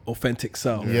your authentic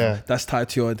self. Yeah. That's tied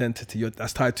to your identity.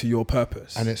 That's tied to your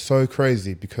purpose. And it's so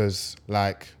crazy because,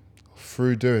 like,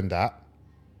 through doing that,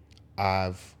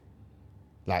 I've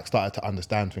like started to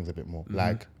understand things a bit more.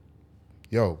 Like,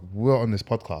 yo, we're on this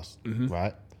podcast,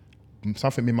 right?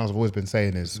 Something me and Miles have always been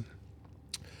saying is, do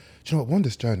you know what, we're on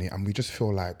this journey and we just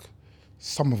feel like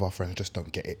some of our friends just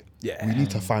don't get it. Yeah. We need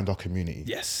to find our community.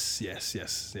 Yes.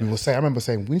 We will say, I remember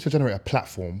saying, we need to generate a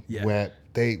platform where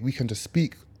we can just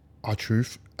speak our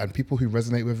truth, and people who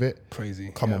resonate with it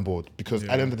come on board. Because at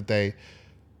the end of the day,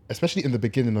 especially in the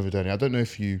beginning of your journey, I don't know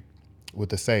if you were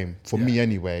the same, for me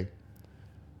anyway,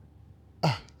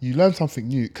 you learn something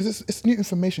new, because it's new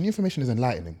information. New information is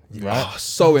enlightening, right? Oh,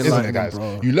 so enlightening, guys.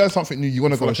 bro. You learn something new, you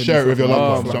want to go and share it with your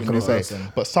loved ones. I'm going to say,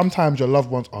 but sometimes your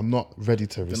loved ones are not ready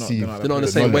to receive. They're not on the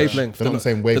same wavelength. They're not on the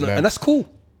same wavelength, and that's cool.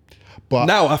 But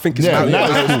now I think it's cool. cool. Now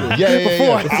it's cool.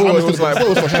 Yeah. Before it was like,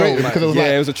 frustrating because it was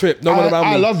it was a trip. No one around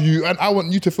me. I love you, and I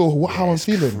want you to feel how I'm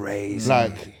feeling. Crazy.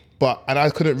 Like, and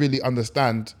I couldn't really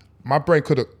understand. My brain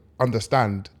couldn't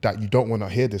understand that you don't want to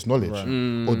hear this knowledge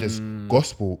or this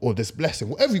gospel or this blessing,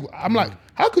 whatever. I'm like,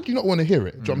 how could you not want to hear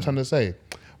it? Do you know what I'm trying to say?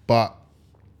 But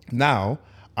now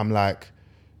I'm like,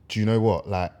 do you know what?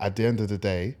 Like, at the end of the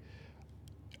day,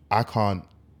 I can't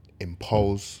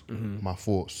impose my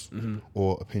thoughts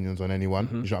or opinions on anyone.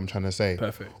 You know what I'm trying to say?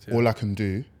 Perfect. All I can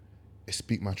do is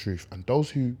speak my truth, and those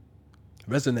who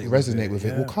resonate with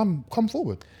it will come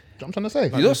forward. You know what I'm trying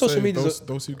to say? You know, social media,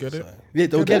 those who get it,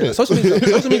 they'll get it. Social media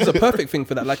is a perfect thing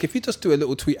for that. Like, if you just do a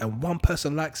little tweet and one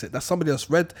person likes it, that's somebody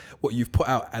else read what you've put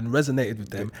out and resonated with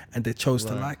them, and they chose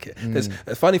to like it. There's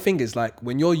a funny thing is, like,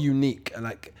 when you're unique,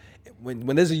 like,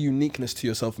 when there's a uniqueness to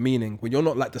yourself, meaning when you're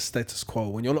not like the status quo,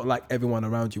 when you're not like everyone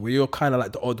around you, where you're kind of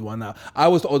like the odd one out. I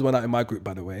was the odd one out in my group,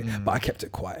 by the way, but I kept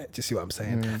it quiet. Do you see what I'm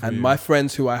saying? And my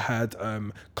friends who I had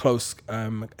close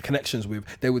connections with,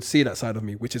 they would see that side of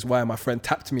me, which is why my friend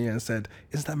tapped me and said,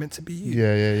 "Is that meant to be you?"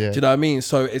 Yeah. Do you know what I mean?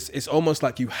 So it's almost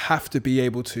like you have to be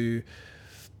able to,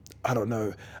 I don't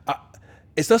know.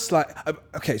 It's just like,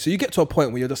 okay, so you get to a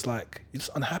point where you're just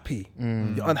unhappy.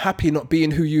 You're unhappy not being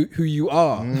who you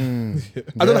are. I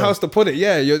don't know how else to put it.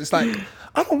 Yeah, you're just like,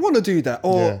 I don't want to do that,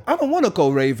 or I don't want to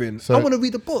go raving. I want to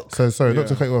read a book. So sorry, not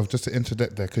to cut you off, just to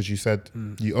interject there, because you said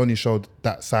you only showed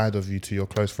that side of you to your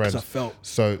close friends. I felt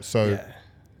so.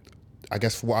 I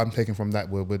guess what I'm taking from that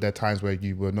were there times where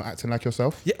you were not acting like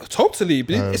yourself? Yeah, totally.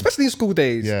 Especially in school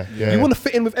days. You want to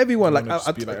fit in with everyone. Like,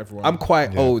 everyone. I'm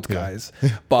quite old, guys.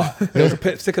 But there was a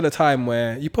particular time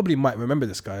where, you probably might remember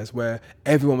this, guys, where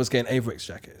everyone was getting Avirex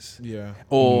jackets. Yeah.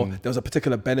 Or there was a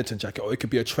particular Benetton jacket, or it could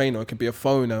be a trainer, or it could be a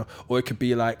phone, or it could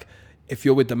be like, if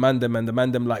you're with the mandem and the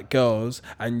mandem like girls,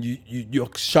 and you're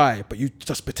shy, but you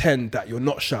just pretend that you're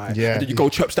not shy. Yeah. And then you go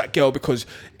chirps that girl, because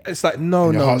it's like, no.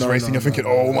 Your heart's racing, you're thinking,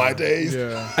 oh my days.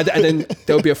 Yeah. And then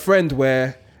there'll be a friend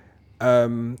where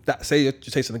that say you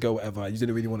say to the girl whatever, you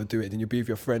didn't really want to do it, then you'll be with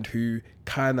your friend who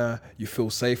kind of you feel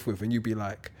safe with, and you be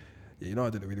like, yeah, you know, I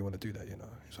didn't really want to do that, you know.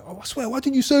 It's like, oh, I swear, why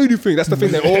didn't you say anything? That's the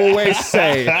thing they always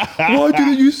say. Why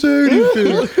didn't you say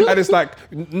anything? And it's like,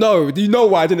 no, you know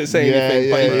why I didn't say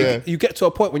anything? But you get to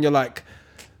a point when you're like,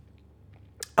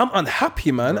 I'm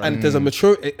unhappy, man. And there's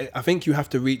a I think you have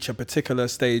to reach a particular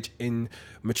stage in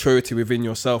maturity within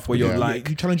yourself where you're like,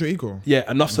 you challenge your ego. Yeah,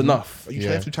 enough's enough. You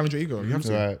have to challenge your ego. You have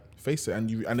to face it, and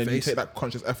then you take that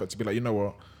conscious effort to be like, you know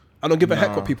what? I don't give a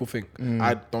heck what people think.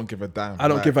 I don't give a damn. I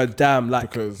don't give a damn,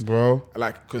 like, because bro,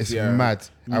 because it's mad.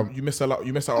 You miss a lot.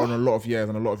 You miss out on a lot of years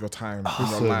and a lot of your time in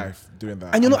your life doing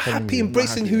that. And you're not happy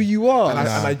embracing who you are. And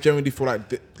I genuinely feel like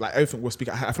everything we're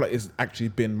speaking, I feel like it's actually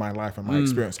been my life and my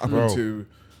experience up into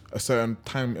a certain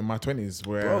time in my 20s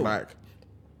where like,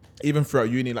 even throughout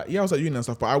uni, like, I was at uni and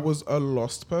stuff, but I was a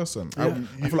lost person. I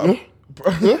feel like,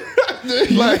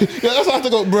 like, that's how I have to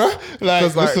go, bro.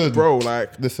 Like, listen, bro,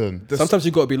 like, listen. Sometimes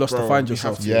you got to be lost to find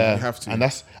yourself. You have to.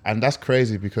 And that's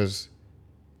crazy because,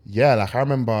 like, I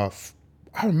remember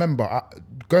I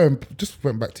just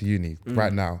went back to uni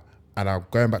right now, and I'm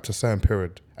going back to a certain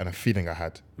period and a feeling I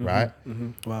had, right?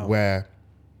 Wow. Where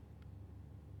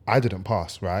I didn't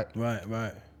pass, right?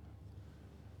 Right.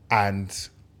 And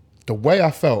the way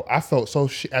I felt so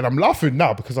shit. And I'm laughing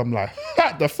now because I'm like,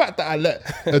 the fact that I let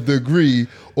a degree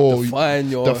or define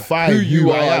who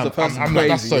you are I am, as a person. I'm like,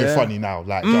 that's so funny now.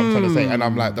 Like, do you know what I'm trying to say? And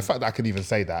I'm like, the fact that I can even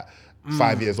say that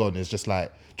 5 years on is just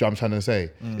like, do you know what I'm trying to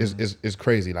say? Is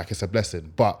crazy. Like, it's a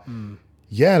blessing. But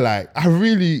like, I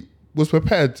really was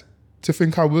prepared to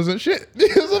think I wasn't shit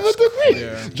because of a degree. Do you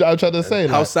know what I'm trying to say?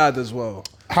 How like, sad as well.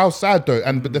 How sad though.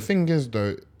 And but the thing is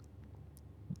though,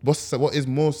 what is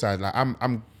more sad, like,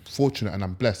 I'm fortunate and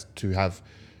I'm blessed to have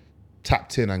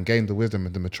tapped in and gained the wisdom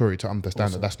and the maturity to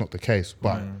understand that that's not the case.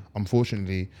 But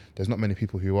unfortunately, there's not many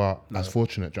people who are as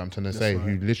fortunate, do you know what I'm trying to say,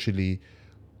 who literally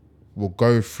will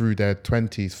go through their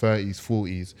 20s, 30s,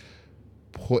 40s,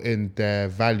 putting their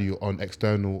value on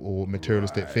external or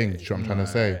materialistic things, do you know what I'm trying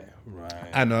to say? Right.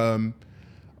 And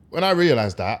when I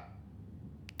realized that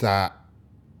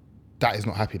is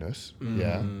not happiness,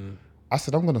 I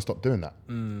said, I'm going to stop doing that.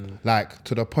 Like,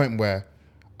 to the point where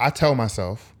I tell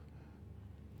myself,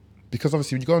 because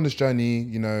obviously when you go on this journey,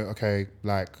 you know, okay,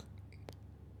 like,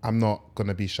 I'm not going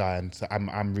to be shy and so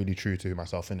I'm really true to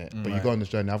myself, innit? But you go on this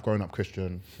journey, I've grown up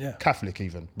Christian, Catholic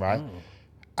even, right?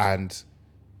 And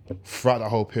throughout that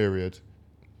whole period,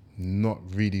 not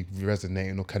really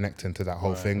resonating or connecting to that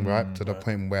whole thing, right? To the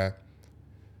point where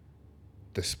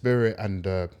the spirit and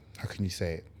how can you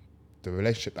say it? The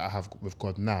relationship that I have with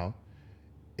God now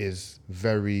is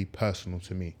very personal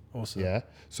to me. Awesome. Yeah.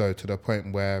 So to the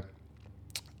point where,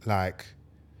 like,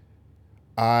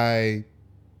 I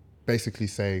basically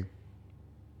say,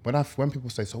 when people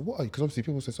say, so what are you? Because obviously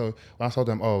people say, so when I tell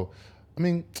them, oh, I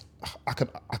mean, I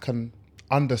can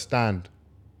understand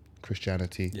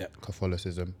Christianity,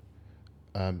 Catholicism,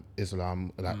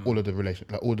 Islam, like all of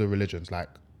the all the religions, like,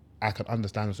 I can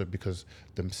understand it because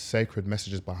the sacred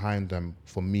messages behind them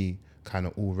for me kind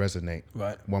of all resonate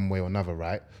one way or another,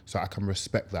 right? So I can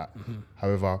respect that.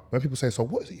 However, when people say, so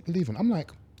what is it you believe in? I'm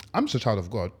like, I'm just a child of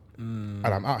God and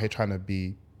I'm out here trying to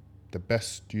be the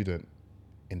best student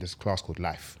in this class called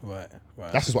life. Right.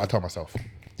 That's just what I tell myself.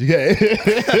 Do you get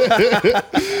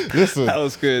it? Listen. That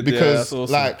was good. Because that's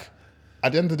awesome. like,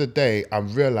 at the end of the day,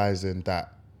 I'm realizing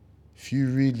that if you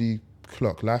really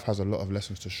clock, life has a lot of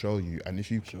lessons to show you. And if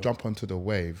you jump onto the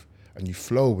wave and you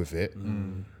flow with it,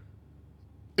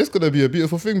 it's going to be a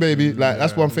beautiful thing, baby. Like,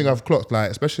 that's one thing I've clocked,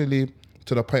 like, especially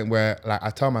to the point where, like, I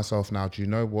tell myself now, do you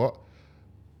know what?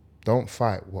 Don't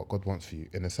fight what God wants for you,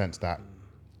 in the sense that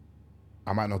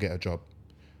I might not get a job.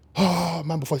 Oh,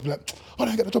 man, before I be like, I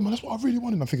don't get the job, man, that's what I really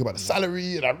wanted. And I'm thinking about the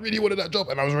salary, and I really wanted that job.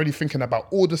 And I was already thinking about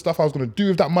all the stuff I was going to do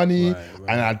with that money. And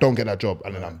I don't get that job.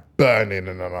 And then I'm burning,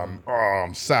 and then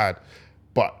I'm sad.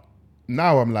 But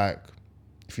now I'm like,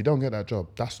 if you don't get that job,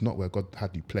 that's not where God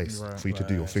had you placed for you to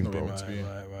do your thing, bro.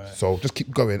 So just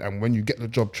keep going. And when you get the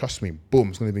job, trust me, boom,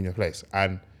 it's going to be in your place.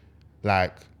 And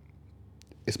like,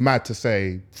 it's mad to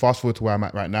say, fast forward to where I'm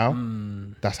at right now,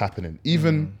 that's happening.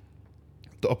 Even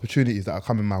the opportunities that are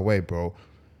coming my way, bro.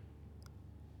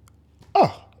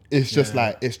 It's just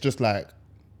like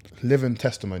living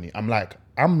testimony. I'm like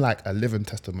a living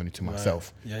testimony to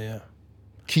myself. Yeah.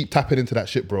 Keep tapping into that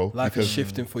shit, bro. Life is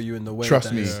shifting for you in the way trust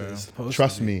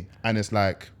that me. And it's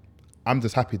like, I'm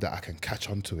just happy that I can catch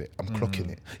on to it. I'm clocking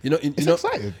it. It's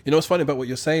exciting. You know what's funny about what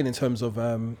you're saying in terms of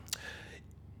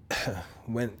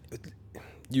when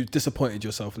you disappointed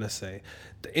yourself, let's say.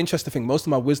 The interesting thing, most of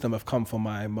my wisdom have come from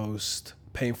my most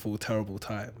painful, terrible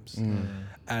times.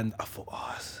 And I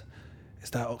thought, is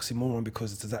that oxymoron?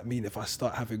 Because does that mean if I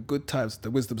start having good times,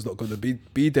 the wisdom's not going to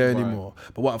be there anymore?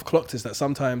 But what I've clocked is that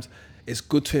sometimes it's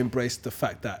good to embrace the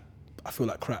fact that I feel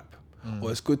like crap,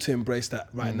 or it's good to embrace that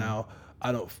right now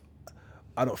I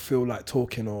don't feel like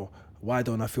talking, or why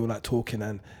don't I feel like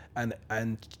talking,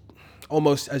 and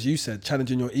almost, as you said,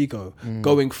 challenging your ego,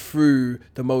 going through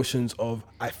the motions of,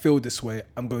 I feel this way,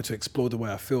 I'm going to explore the way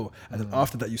I feel. And then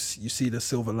after that, you see the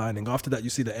silver lining. After that, you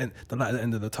see the light at the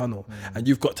end of the tunnel. And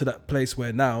you've got to that place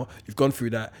where now you've gone through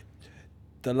that,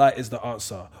 the light is the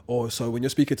answer. Or so when you're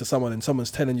speaking to someone and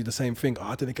someone's telling you the same thing,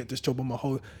 I didn't get this job on my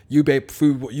whole, you be able,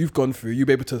 through what you've gone through, you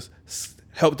be able to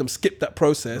help them skip that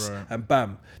process, and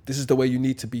bam, this is the way you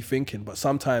need to be thinking. But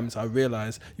sometimes I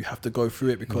realize you have to go through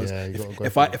it, because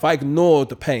if I ignore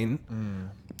the pain,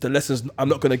 the lessons, I'm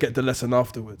not going to get the lesson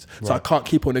afterwards. So I can't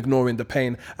keep on ignoring the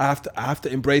pain. I have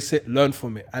to embrace it, learn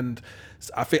from it. And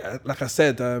I think, like I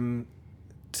said,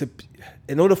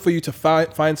 in order for you to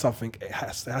find something, it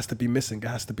has to be missing. It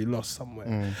has to be lost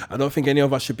somewhere. I don't think any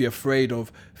of us should be afraid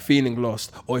of feeling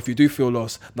lost. Or if you do feel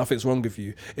lost, nothing's wrong with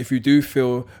you. If you do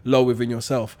feel low within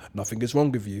yourself, nothing is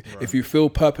wrong with you. Right. If you feel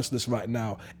purposeless right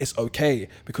now, it's okay,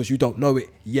 because you don't know it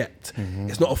yet.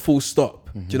 It's not a full stop.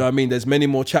 Do you know what I mean? There's many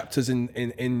more chapters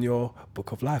in your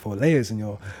book of life, or layers in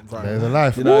your layers of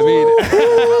life. You know what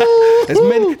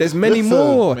I mean? There's many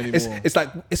more. It's like,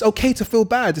 it's okay to feel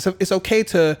bad. It's okay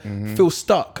to feel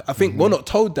stuck. I think we're not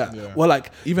told that. Yeah. We're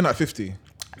like, even at 50.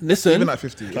 Listen. Even at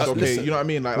 50. It's okay. Listen. You know what I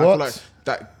mean? Like I feel like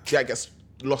that gets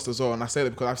lost as well. And I say that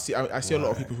because I see a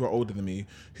lot of people who are older than me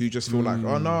who just feel like,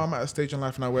 oh no, I'm at a stage in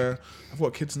life now where I've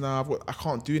got kids now. I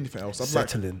can't do anything else. I'm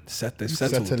settling.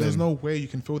 There's no way you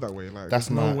can feel that way. Like, there's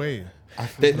no way.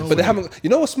 They haven't. You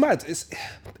know what's mad? It's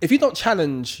if you don't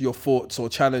challenge your thoughts or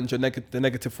challenge the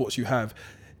negative thoughts you have,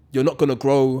 you're not going to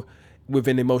grow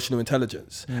within emotional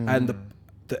intelligence. And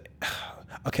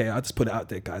okay, I'll just put it out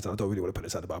there, guys. I don't really want to put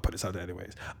this out there, but I'll put this out there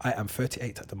anyways. I am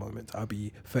 38 at the moment. I'll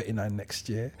be 39 next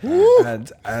year. And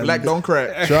like, don't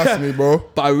crack. Trust me, bro.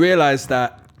 But I realised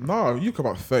that. No, you come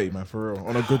about 30, man, for real,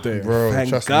 on a good day. Bro,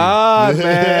 thank God,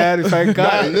 man. Thank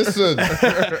God. Nah, listen,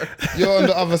 you're on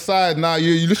the other side now.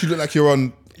 You literally look like you're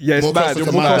on. Yeah, it's bad.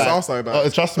 You're more close to our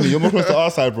side. Trust me, you're more close to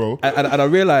our side, bro. And I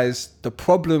realised the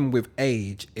problem with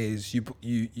age is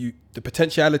the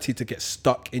potentiality to get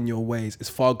stuck in your ways is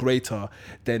far greater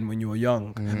than when you were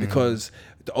young. Because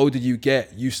the older you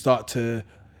get, the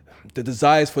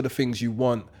desires for the things you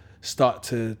want start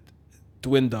to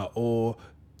dwindle, or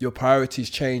your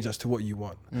priorities change as to what you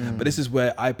want. But this is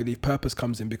where I believe purpose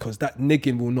comes in, because that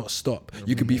nigging will not stop.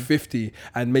 You could be 50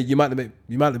 and you might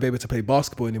not be able to play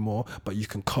basketball anymore, but you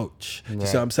can coach. You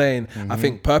see what I'm saying? I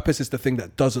think purpose is the thing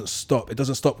that doesn't stop. It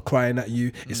doesn't stop crying at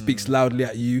you. It speaks loudly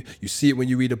at you. You see it when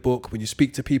you read a book. When you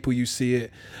speak to people, you see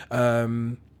it.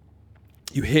 You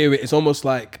hear it. It's almost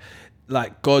like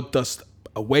God does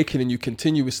awakening you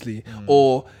continuously,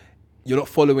 or you're not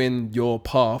following your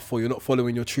path, or you're not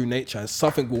following your true nature, and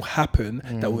something will happen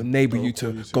that will enable you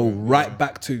to go right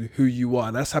back to who you are.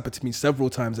 And that's happened to me several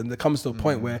times. And there comes to a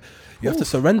point where you have to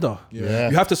surrender. You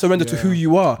have to surrender to who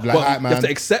you are. You have to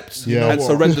accept and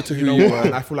surrender to who you are.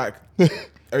 And I feel like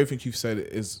everything you've said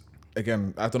is,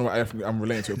 again, I don't know what I'm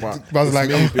relating to it, but I was like,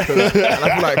 because, and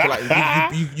I feel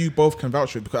like you both can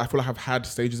vouch for it, because I feel like I've had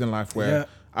stages in life where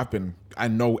I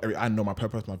know my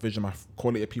purpose, my vision, my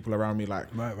quality of people around me. Like,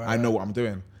 I know what I'm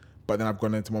doing. But then I've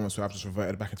gone into moments where I've just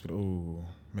reverted back into, oh,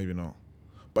 maybe not.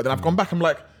 But then I've gone back, I'm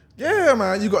like, yeah,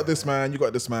 man, you got this,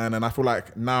 man. And I feel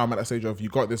like now I'm at that stage of, you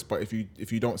got this, but if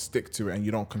you don't stick to it and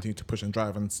you don't continue to push and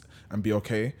drive and be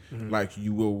okay, like,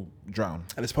 you will drown.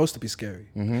 And it's supposed to be scary.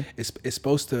 It's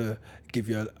supposed to give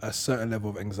you a certain level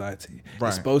of anxiety. Right.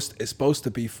 It's supposed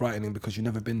to be frightening, because you've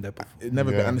never been there before.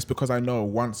 And it's because I know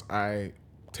once I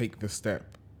take this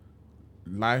step,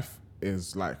 life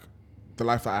is like, the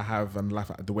life that I have and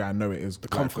the way I know it is the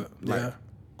comfort,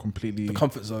 completely the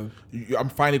comfort zone. I'm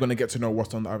finally going to get to know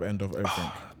what's on the other end of everything.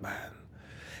 Oh, man.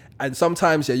 And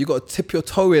sometimes, you got to tip your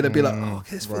toe in and be like, oh,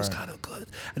 okay, this feels kind of good.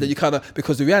 And then you kind of,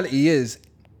 because the reality is,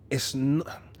 it's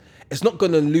not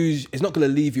going to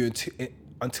leave you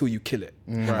until you kill it.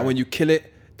 Right. And when you kill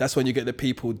it, that's when you get the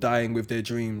people dying with their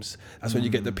dreams. That's when you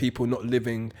get the people not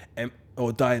living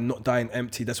not dying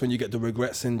empty. That's when you get the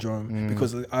regret syndrome.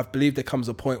 Because I believe there comes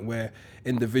a point where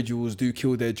individuals do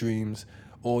kill their dreams,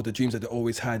 or the dreams that they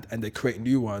always had, and they create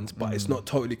new ones, but it's not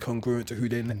totally congruent to who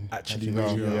they actually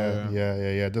really are. Yeah.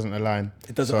 It doesn't align.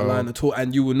 It doesn't align at all,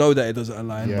 and you will know that it doesn't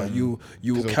align, but you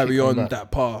will carry on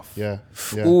that path. Yeah.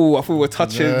 Ooh, I thought we were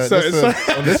touching.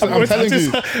 Listen, I'm telling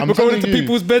you, we're going into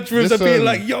people's bedrooms and being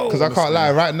like, yo. Because I can't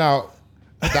lie, right now,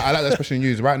 I like that expression you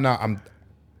use. Right now,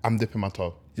 I'm dipping my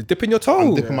toe. You're dipping your toe.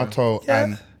 I'm dipping my toe,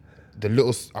 and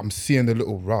I'm seeing the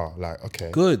little rah. Like, okay,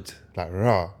 Good. like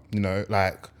rah, you know,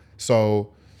 like so.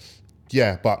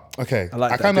 Yeah, but okay.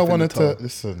 like I that kind of dipping the wanted to toe.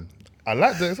 listen. I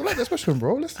like this expression,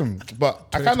 bro. Listen, but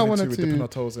I kind of 2022 wanted with dipping our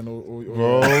to, toes in all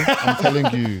bro. I'm telling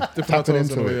you, tapping toes into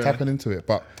and it, all, yeah. tapping into it.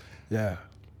 But Yeah.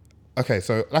 okay,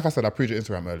 so like I said, I pre-read your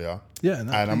Instagram earlier. Yeah,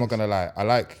 no, and I'm not please. gonna lie, I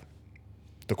like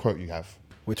the quote you have,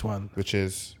 Which one? which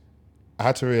is, I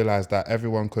had to realize that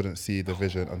everyone couldn't see the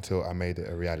vision until I made it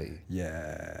a reality.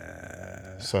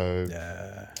 Yeah. So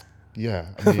Yeah. yeah,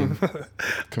 I mean,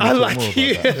 can we I talk like more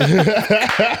about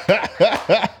it.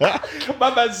 that?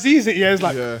 My man sees it, yeah. It's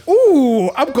like, Yeah. ooh,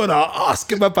 I'm gonna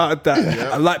ask him about that.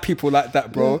 I like people like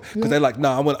that, bro, because they're like,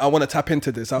 nah, I want to tap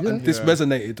into this. And this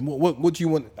resonated. What do you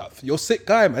want? You're sick,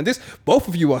 guy, man. Both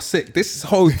of you are sick. This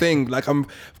whole thing, like,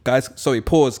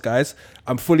 pause, guys.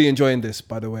 I'm fully enjoying this,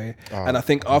 by the way. And I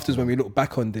think afterwards, when we look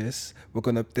back on this,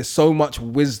 there's so much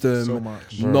wisdom, So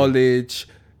much. knowledge.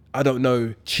 I don't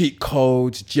know, cheat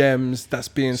codes, gems that's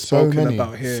being spoken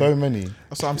about here. So many.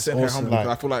 So I'm sitting awesome. here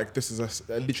humble. I feel like this is it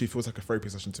literally feels like a therapy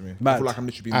session to me. I Mad. feel like I'm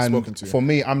literally being spoken And to. for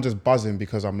me, I'm just buzzing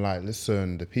because I'm like,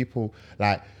 listen, the people,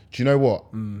 like, do you know what?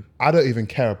 I don't even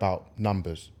care about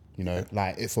numbers, you know?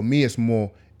 Like, for me, it's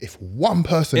more, if one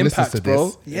person Impact, listens to bro.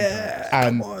 this Yeah,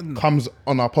 and come on. comes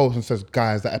on our post and says,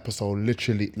 guys, that episode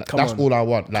literally, like, Come that's on. all I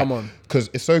want. Like, Come on. Because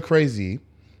it's so crazy.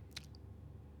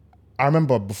 I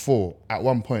remember before, at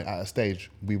one point at a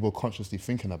stage, we were consciously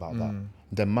thinking about that.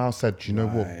 Then Miles said, do you know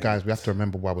what, guys, we have to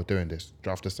remember why we're doing this.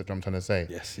 Draft this, I'm trying to say.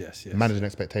 Yes. Managing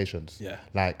expectations. Yeah.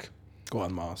 Like, Go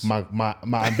on, Mars. my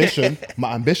ambition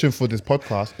my ambition for this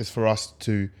podcast is for us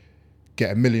to get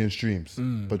 1 million streams.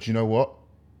 But you know what?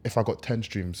 If I got 10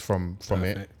 streams from it,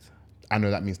 Perfect. I know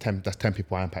that means 10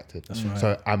 people I impacted. That's right.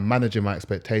 So I'm managing my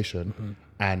expectation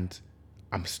and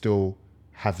I'm still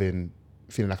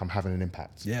feeling like I'm having an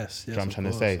impact. Yes, Do you know what I'm of trying to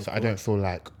course, say? of So I don't feel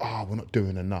like, we're not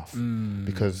doing enough.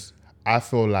 Because I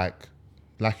feel like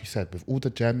you said, with all the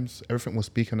gems, everything we're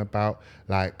speaking about,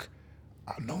 like,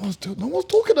 no one's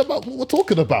talking about what we're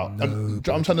talking about. And, do you know what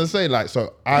I'm trying to say? Like,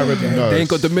 so I already know. They ain't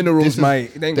got the minerals,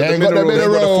 mate. They ain't got the minerals.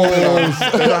 minerals.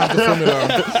 They don't have the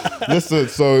formula. Listen,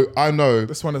 so I know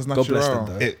This one is God bless them,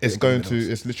 natural. though.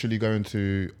 it's literally going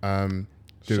to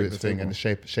do its thing and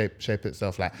shape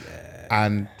itself. Like,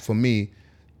 and for me,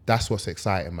 that's what's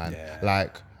exciting, man. Yeah.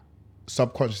 Like,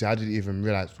 subconsciously, I didn't even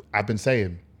realize. I've been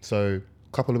saying, so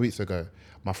a couple of weeks ago,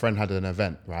 my friend had an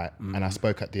event, right? And I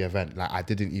spoke at the event. Like, I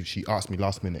didn't even, she asked me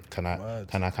last minute, can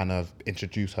I kind of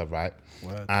introduce her, right?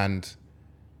 Word. And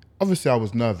obviously I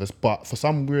was nervous, but for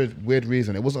some weird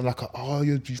reason, it wasn't like,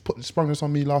 you sprung this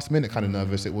on me last minute kind of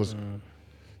nervous. It was,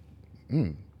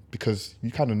 because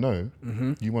you kind of know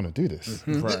you want to do this.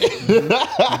 Right.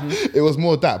 It was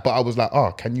more that, but I was like,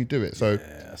 can you do it? So, Yeah,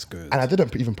 that's good. and I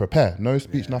didn't even prepare, no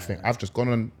speech, nothing. I've just gone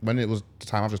on, when it was the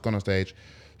time, I've just gone on stage,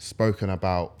 spoken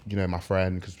about, my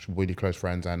friend, because we're really close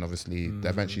friends, and obviously the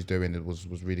event she's doing, it was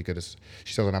really good.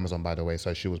 She sells on Amazon, by the way,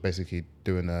 so she was basically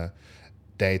doing a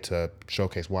day to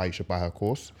showcase why you should buy her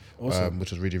course, Awesome. which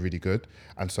was really, really good.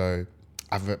 And so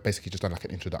I've basically just done like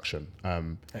an introduction.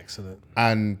 Excellent.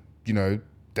 And,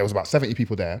 there was about 70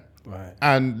 people there. Right.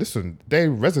 And listen, they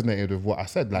resonated with what I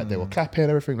said. Like, they were clapping,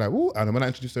 everything, like, ooh. And when I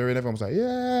introduced her, and everyone was like,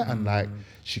 yeah. And like,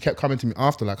 she kept coming to me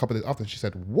after, like a couple of days after, and she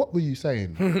said, what were you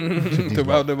saying? To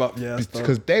round them up, yeah.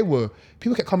 Because people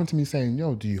kept coming to me saying,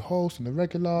 yo, do you host on the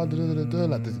regular?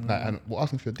 Like, this, like, and were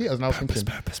asking for your details. And I was thinking,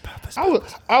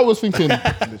 I was thinking,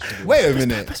 wait a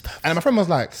minute. And my friend was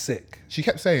like, Sick. she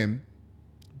kept saying,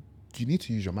 you need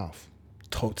to use your mouth.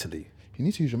 Totally. You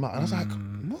need to use your mouth. And I was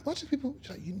like, what do people, she's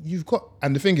like, you've got,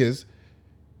 and the thing is,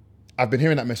 I've been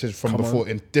hearing that message from before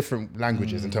in different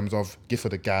languages in terms of gift for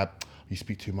the gab, you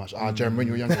speak too much. Jeremy, when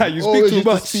you were younger, You speak too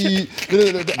much.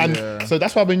 And so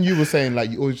that's why when you were saying, like,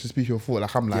 you always just speak your thought,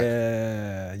 like, I'm like,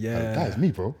 Yeah. that is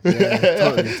me, bro. Totally,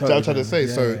 That's what I'm trying to say.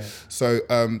 Yeah, So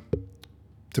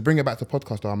to bring it back to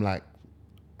podcast, though, I'm like,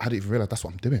 I didn't even realize that's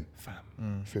what I'm doing.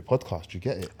 Through podcast, you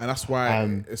get it. And that's why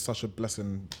it's such a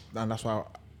blessing. And that's why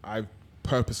I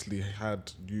purposely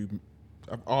had you.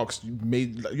 I've asked you, you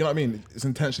know what I mean? It's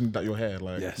intention that you're here.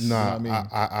 Like, Yes. you know Nah, what I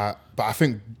mean? but I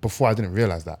think before I didn't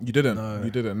realize that. You didn't. No. You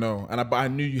didn't know. But I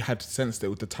knew you had sensed it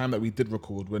with the time that we did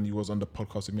record when you was on the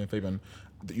podcast with me and Fabian.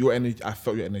 Your energy, I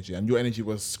felt your energy, and your energy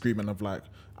was screaming of like,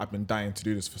 I've been dying to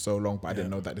do this for so long, but I didn't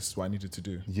know that this is what I needed to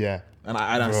do. Yeah. And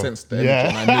I Bro. sensed the energy,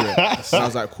 and I knew it. So I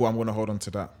was like, cool, I'm gonna hold on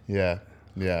to that. Yeah.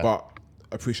 Yeah. But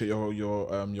appreciate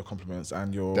your compliments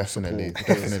and your definitely. support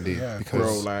because, Definitely. Yeah,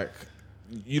 Because bro, like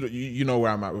you know where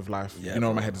I'm at with life. Yeah, you know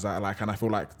where my bro. head is at. Like, and I feel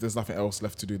like there's nothing else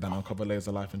left to do than uncover layers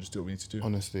of life and just do what we need to do.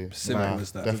 honestly. Simple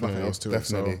as that. There's nothing Definitely. else to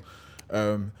Definitely. it.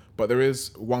 But there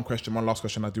is one last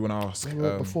question I do want to ask.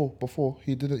 Before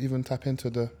he didn't even tap into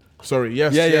the. Sorry,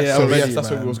 yes, Yeah,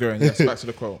 that's where we was going. Yes, back to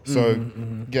the quote. So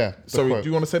yeah. Sorry, quote. do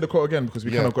you want to say the quote again, because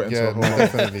we kind of got into a whole.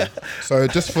 Definitely. So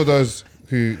just for those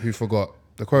who forgot,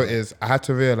 the quote is, "I had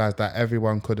to realize that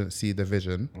everyone couldn't see the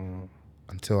vision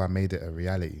until I made it a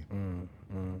reality."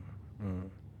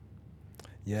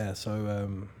 Yeah,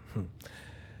 so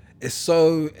it's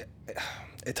so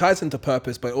it ties into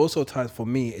purpose, but it also ties, for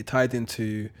me, it tied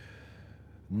into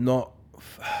not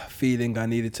feeling I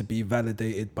needed to be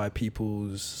validated by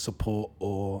people's support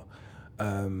or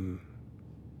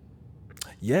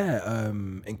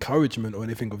encouragement or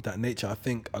anything of that nature. I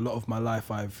think a lot of my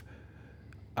life I've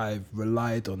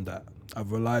relied on that.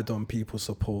 I've relied on people's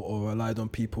support or relied on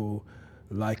people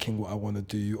liking what I want to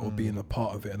do or being a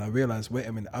part of it. And I realized, wait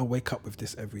a minute, I wake up with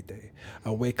this every day.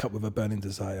 I wake up with a burning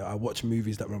desire. I watch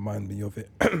movies that remind me of it.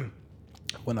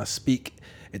 When I speak,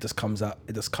 it just comes out.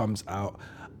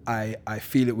 I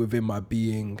feel it within my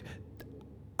being.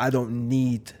 I don't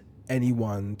need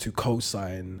anyone to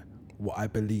co-sign what I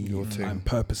believe I'm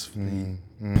purposefully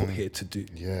put here to do.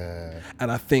 Yeah.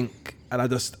 And I think, and I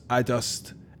just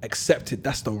accepted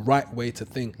that's the right way to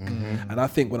think. And I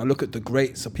think when I look at the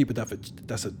greats of people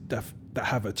that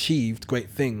have achieved great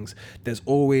things, there's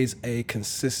always a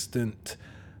consistent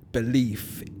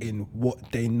belief in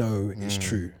what they know is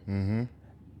true.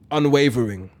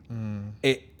 Unwavering.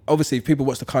 It obviously, if people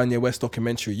watch the Kanye West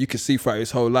documentary, you can see throughout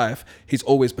his whole life, he's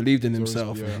always believed in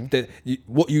himself. That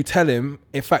what you tell him,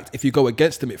 in fact, if you go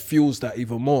against him, it fuels that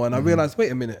even more. And I realized,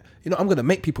 wait a minute, I'm going to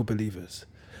make people believers.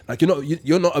 Like,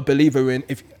 you're not a believer in,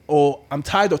 or I'm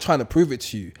tired of trying to prove it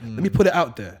to you. Let me put it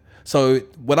out there. So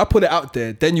when I put it out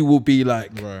there, then you will be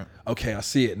like, okay, I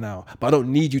see it now. But I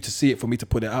don't need you to see it for me to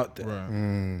put it out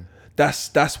there.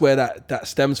 That's where that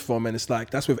stems from. And it's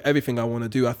like, that's with everything I want to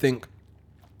do. I think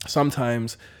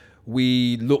sometimes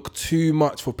we look too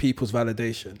much for people's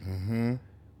validation.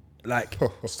 Like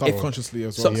subconsciously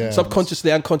as well. Subconsciously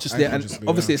and consciously. And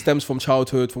obviously it stems from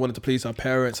childhood, from wanting to please our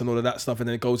parents and all of that stuff. And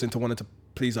then it goes into wanting to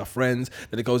please our friends.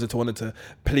 Then it goes into wanting to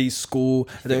please school.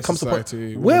 And then it comes to the point,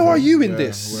 where are you in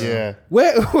this?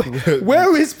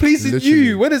 Where is pleasing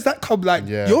you? Where does that come? Like,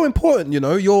 you're important,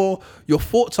 your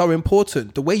thoughts are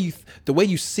important. The way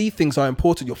you see things are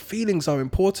important. Your feelings are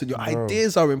important. Your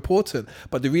ideas are important.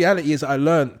 But the reality is, I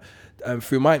learned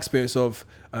through my experience of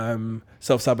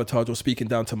self-sabotage or speaking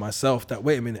down to myself, that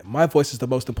wait a minute, my voice is the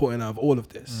most important out of all of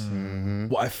this.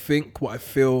 What I think, what I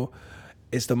feel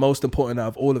is the most important out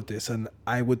of all of this. And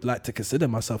I would like to consider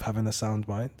myself having a sound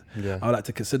mind. I would like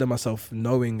to consider myself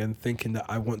knowing and thinking that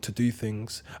I want to do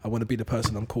things. I want to be the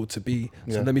person I'm called to be.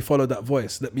 So let me follow that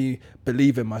voice. Let me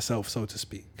believe in myself, so to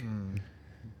speak.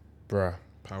 Bruh.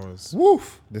 Powers.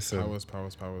 Woof. Listen.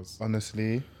 Powers.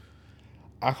 Honestly,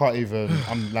 I can't even.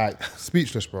 I'm like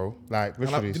speechless, bro. Like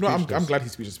literally. I'm glad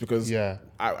he's speechless, because I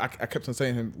kept on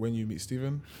saying him, when you meet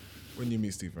Stephen.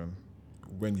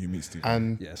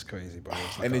 And it's crazy, bro.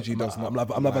 It's like energy does not.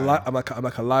 I'm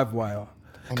like a live wire.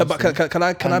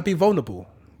 Can I be vulnerable?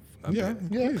 Yeah,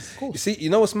 of course. You see, you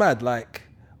know what's mad? Like,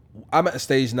 I'm at a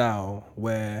stage now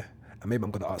where, and maybe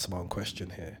I'm gonna answer my own question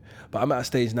here, but I'm at a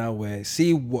stage now where,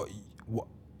 see what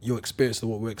you're experiencing,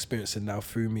 what we're experiencing now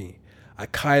through me.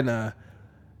 I'm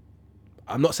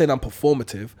not saying I'm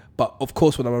performative, but of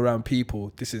course when I'm around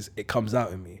people, it comes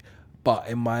out in me. But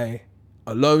in my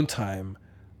alone time,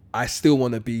 I still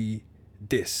want to be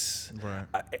this.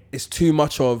 It's too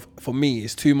much of, for me,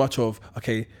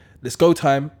 okay, let's go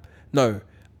time. No,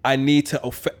 I need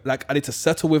to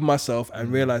settle with myself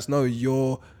and realize, no,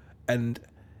 you're an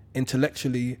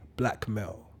intellectually black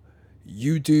male.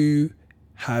 You do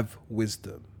have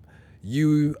wisdom.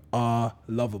 You are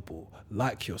lovable.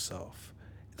 Like yourself.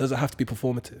 It doesn't have to be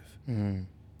performative.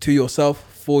 To yourself,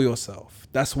 for yourself.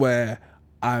 That's where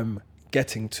I'm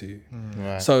getting to.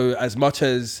 So as much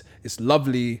as it's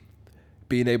lovely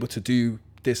being able to do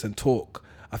this and talk,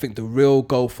 I think the real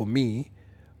goal for me,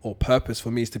 or purpose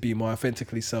for me, is to be more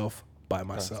authentically self by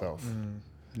myself.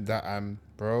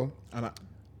 Bro. And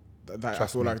I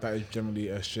feel like that is generally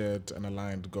a shared and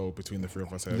aligned goal between the three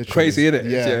of us. Crazy, isn't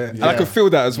it? Yeah. And I can feel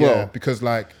that as well. Because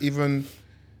like even,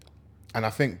 and I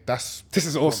think this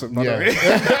is awesome. By the way.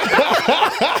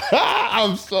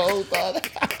 I'm so done.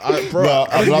 Bro, no,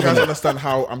 I think you guys understand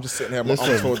how I'm just sitting here.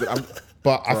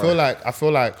 I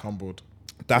feel like humbled.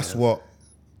 That's where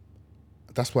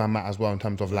I'm at as well, in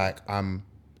terms of like, I'm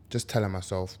just telling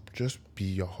myself, just be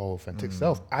your whole authentic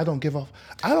self. I don't give off.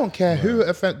 I don't care who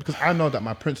offends, because I know that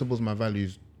my principles, my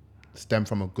values stem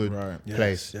from a good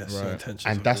place. Yes, your intentions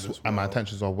And are that's good as and my well.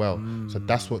 intentions are well. So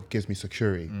that's what gives me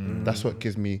security. That's what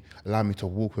allow me to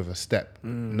walk with a step,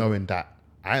 knowing that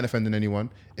I ain't offending anyone.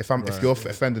 If you're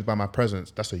offended by my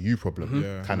presence, that's a you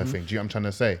problem kind of thing. Do you know what I'm trying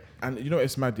to say? And you know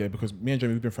it's mad, yeah, because me and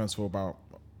Jamie we've been friends for about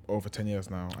over 10 years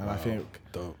now, and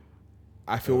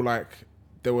I feel like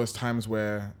there was times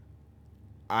where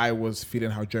I was feeling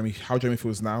how Jeremy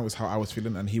feels now is how I was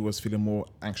feeling, and he was feeling more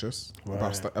anxious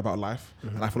about life.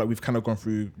 And I feel like we've kind of gone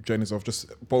through journeys of just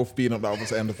both being on the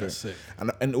opposite end of it. Sick.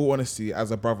 And in all honesty,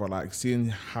 as a brother, like seeing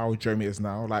how Jeremy is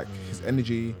now, like his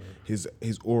energy, his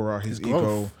aura, his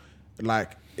ego,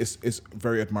 like it's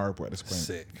very admirable at this point.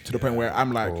 Sick. To the point where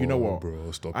I'm like, you know what,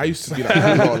 bro, stop I used to be like,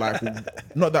 you know, like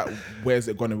not that where's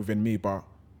it gone within me, but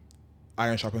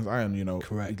iron sharpens iron. You know,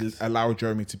 Correct. Allow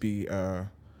Jeremy to be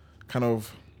kind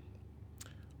of.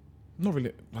 Not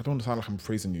really. I don't sound like I'm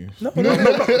praising you. No.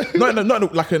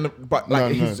 Not like but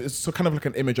like No. it's so kind of like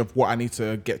an image of what I need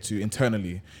to get to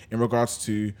internally in regards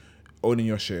to owning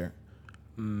your shit,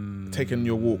 taking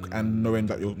your walk and knowing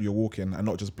that you're walking and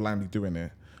not just blindly doing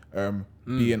it.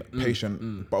 Being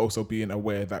patient, but also being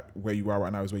aware that where you are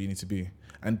right now is where you need to be.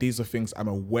 And these are things I'm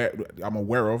aware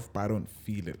of, but I don't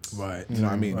feel it. Right. You know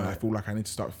what I mean? Right. And I feel like I need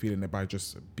to start feeling it by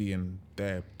just being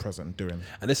there, present, doing.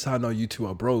 And this is how I know you two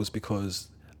are bros, because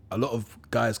a lot of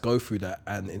guys go through that,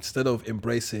 and instead of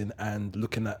embracing and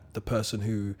looking at the person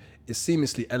who is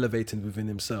seamlessly elevating within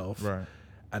himself, Right.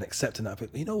 and accepting that,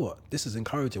 but you know what, this is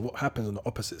encouraging. What happens on the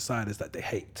opposite side is that they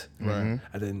hate, Right.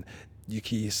 And then you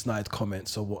key snide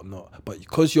comments or whatnot. But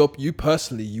because you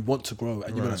personally, you want to grow,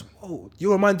 and you realize, whoa,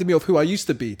 you're reminding me of who I used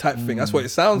to be, type thing. That's what it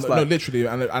sounds like. No, literally,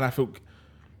 and I feel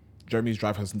Jeremy's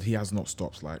drive has not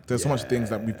stopped. Like, there's so much things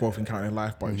that we both encounter in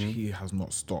life, but he has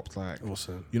not stopped. Like,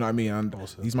 Awesome. You know what I mean? And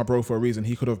Awesome. he's my bro for a reason.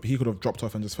 He could have dropped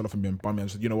off and just fell off and been bummy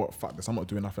and said, you know what, fuck this, I'm not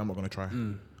doing nothing. I'm not gonna try.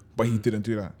 But he didn't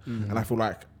do that. And I feel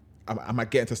like I might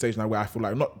get into a stage now where I feel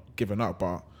like not giving up,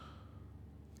 but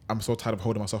I'm so tired of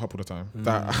holding myself up all the time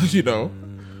that you know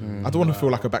I don't want to feel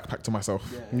like a backpack to myself.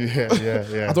 Yeah.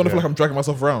 I don't want to feel like I'm dragging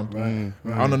myself around. I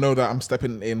want to know that I'm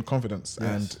stepping in confidence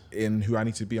and in who I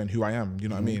need to be and who I am. You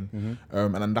know what I mean?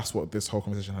 And then that's what this whole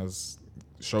conversation has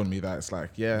shown me, that it's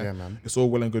like, man. it's all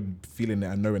well and good feeling it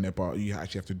and knowing it, but you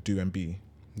actually have to do and be.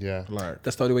 Yeah. Like,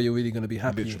 That's the only way you're really going to be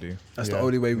happy. Literally. That's the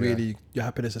only way really your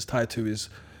happiness is tied to, is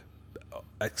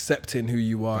accepting who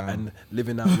you are and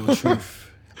living out your truth.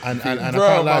 And I Bro,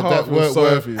 can't my lie, heart that feels so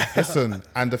heavy. listen,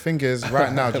 and the thing is,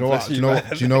 right now, do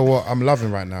you know what I'm loving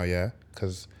right now, yeah?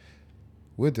 Because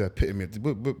we're the epitome.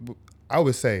 I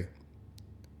always say,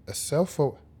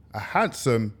 a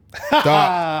handsome,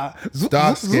 dark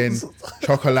skin,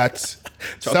 chocolate,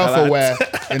 self-aware,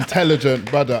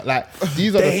 intelligent brother. Like,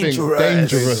 these are the things.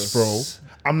 Dangerous, bro.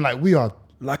 I'm like, we are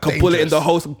Like a bullet in the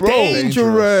hole, bro.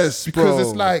 dangerous, bro. because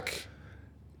it's like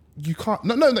you can't.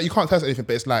 No, you can't tell us anything.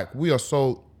 But it's like we are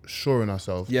so sure in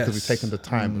ourselves because we've taken the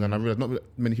time, and then I realize not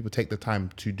many people take the time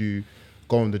to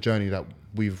go on the journey that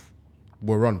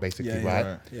we're on, basically,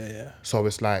 right? Yeah. So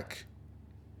it's like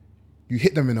you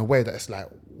hit them in a way that it's like,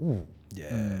 ooh,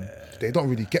 they don't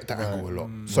really get that angle a lot.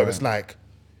 So it's like,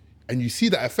 and you see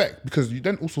that effect because you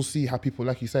then also see how people,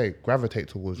 like you say, gravitate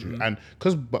towards you, and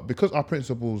because our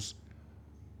principles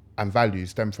and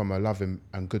values stem from a loving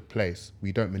and good place,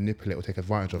 we don't manipulate or take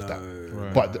advantage of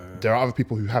that. But there are other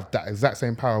people who have that exact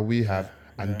same power we have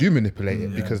and do manipulate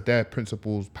it because their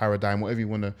principles, paradigm, whatever you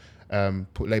want to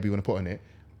label you want to put on it,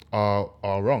 are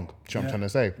wrong. Do you know what I'm trying to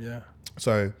say? Yeah.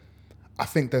 So I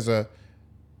think so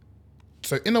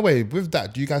in a way, with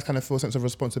that, do you guys kind of feel a sense of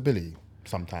responsibility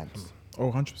sometimes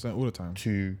 100% all the time.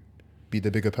 to be the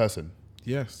bigger person?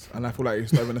 Yes, and I feel like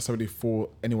it's not even necessarily for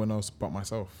anyone else but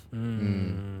myself. You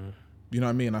know what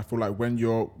I mean? I feel like when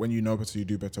you know better, you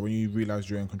do better. When you realize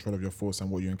you're in control of your thoughts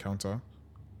and what you encounter,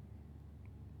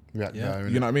 you know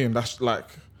what I mean? That's like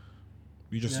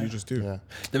you just do. Yeah.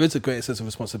 There is a great sense of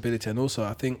responsibility, and also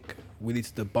I think we need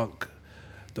to debunk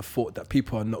the thought that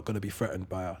people are not going to be threatened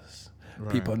by us.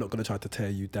 Right. People are not going to try to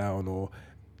tear you down, or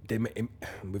they may,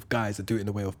 with guys that do it in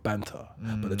the way of banter.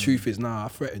 But the truth is, I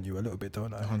threaten you a little bit,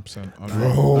 don't I? 100%.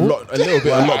 A little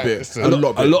bit.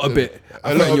 A lot of bit.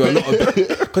 I threaten you a lot of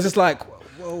bit because it's like,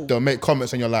 whoa. They'll make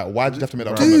comments and you're like, why did you have to make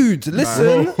that comment? Dude,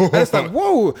 listen. And it's like,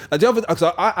 whoa. Like the other, cause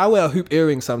I wear hoop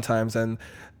earrings sometimes, and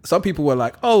some people were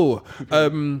like, oh,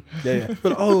 But like,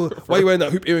 oh, why are you wearing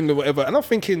that hoop earring or whatever? And I'm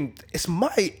thinking, it's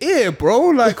my ear, bro.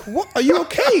 Like, what? Are you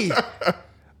okay?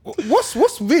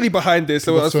 What's really behind this?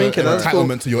 So I was thinking, I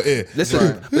entitlement to your ear.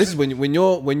 listen, this is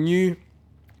when you.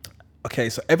 Okay,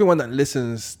 so everyone that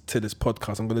listens to this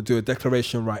podcast, I'm going to do a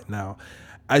declaration right now.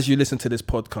 As you listen to this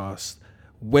podcast,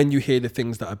 when you hear the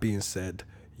things that are being said,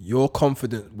 your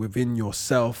confidence within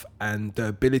yourself and the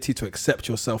ability to accept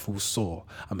yourself will soar.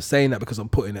 I'm saying that because I'm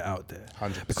putting it out there.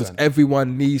 100%. Because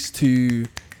everyone needs to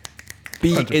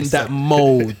be 100%. in that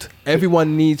mold.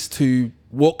 Everyone needs to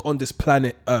walk on this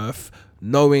planet Earth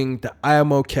knowing that I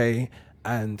am okay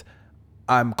and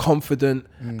I'm confident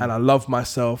and I love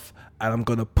myself and I'm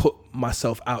going to put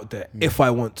myself out there if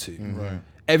I want to. Right.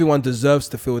 Everyone deserves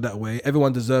to feel that way.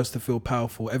 Everyone deserves to feel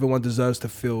powerful. Everyone deserves to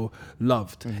feel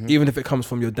loved, even if it comes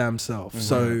from your damn self.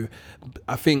 So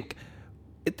I think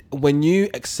when you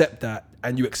accept that,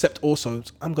 and you accept also,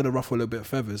 I'm going to ruffle a little bit of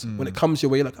feathers. When it comes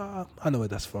your way, you're like, I know where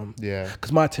that's from. Yeah.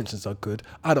 Because my intentions are good.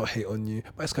 I don't hate on you.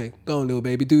 But it's okay. Go on, little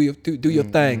baby. Do your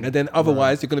thing. And then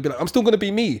otherwise, you're going to be like, I'm still going to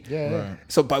be me. Yeah. Right.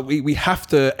 So, but we have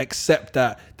to accept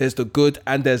that there's the good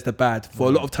and there's the bad. For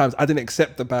a lot of times, I didn't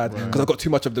accept the bad because I got too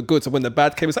much of the good. So when the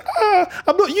bad came, it's like,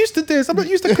 I'm not used to this. I'm not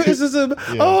used to criticism.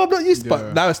 I'm not used to.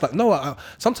 But now it's like, no,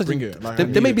 sometimes Bring it. Like,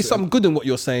 there may be something good in what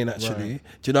you're saying, actually.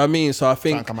 Do you know what I mean? So I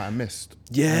think, Something I might have missed.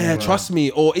 yeah, trust me.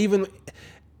 Or even,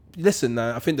 listen,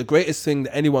 I think the greatest thing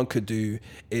that anyone could do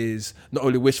is not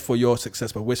only wish for your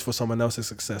success, but wish for someone else's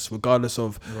success, regardless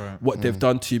of what they've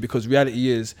done to you. Because reality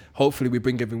is, hopefully we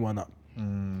bring everyone up.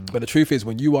 But the truth is,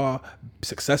 when you are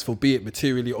successful, be it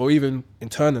materially or even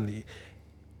internally,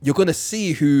 you're going to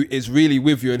see who is really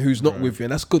with you and who's not with you.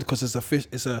 And that's good because it's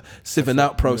a sieving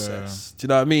out process. Do you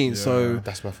know what I mean? So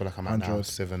That's where I feel like I'm at now,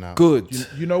 7 out. good.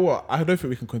 You know what? I don't think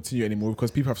we can continue anymore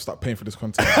because people have to start paying for this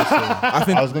content. So I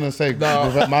think I was going to say,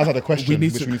 Miles had a question, we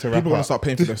need which to, we need to people wrap want to up. start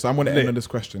paying for this. So I'm going to end on this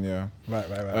question. Yeah.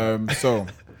 Right. So,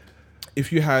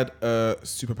 if you had a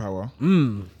superpower,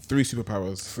 3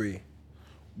 superpowers, 3.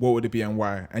 what would it be and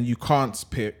why? And you can't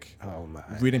pick Oh, man.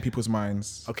 reading people's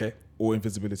minds Okay. or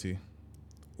invisibility.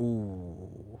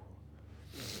 Ooh.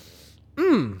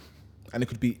 And it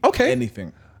could be Okay.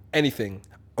 anything. Anything.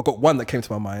 I've got one that came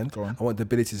to my mind. Go on. I want the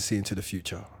ability to see into the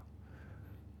future.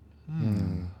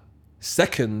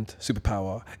 Second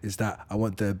superpower is that I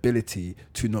want the ability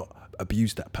to not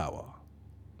abuse that power.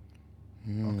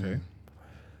 Okay.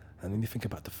 And then you think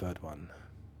about the third one.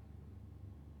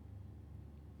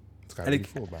 It's got And really it-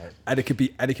 thought about it. And it could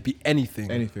be anything.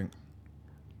 Anything.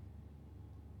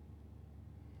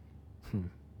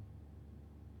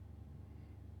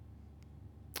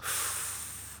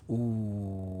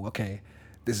 Ooh, okay.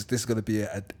 This is gonna be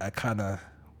a kind of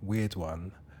weird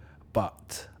one,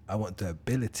 but I want the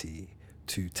ability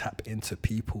to tap into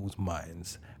people's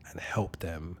minds and help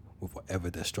them with whatever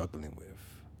they're struggling with.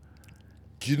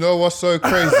 Do you know what's so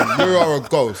crazy? You are a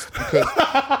ghost because,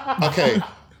 okay,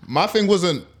 my thing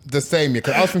wasn't the same.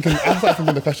 Because I started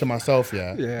thinking the question myself.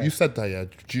 Yeah. You said that. Yeah.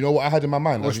 Do you know what I had in my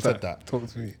mind as you said that? Talk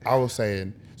to me. I was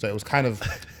saying, so it was kind of,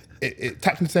 it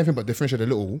tapped into the same thing, but differentiated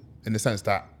a little in the sense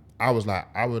that I was like,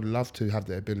 I would love to have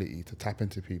the ability to tap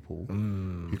into people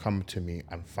who come to me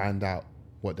and find out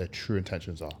what their true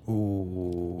intentions are.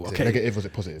 Ooh, Is okay. it negative or is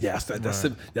it positive? Yeah, that's So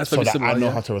very that similar. I know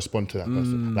yeah. how to respond to that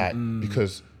person. Like,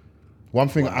 because one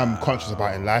thing I'm conscious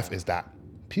about in life is that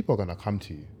people are going to come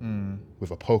to you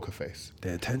with a poker face.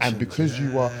 Their intentions, And because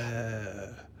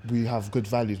we have good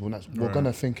values, we're going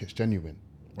to think it's genuine.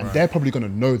 And they're probably going to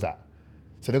know that.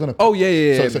 So they're going to... Oh,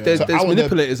 yeah. So There's I want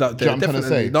manipulators out do you there, know what I'm trying to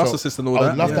definitely. say? Narcissists and all I that.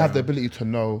 would love yeah. to have the ability to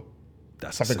know...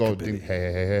 That's Have a to go sick think, ability.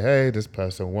 hey, this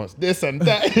person wants this and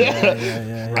that.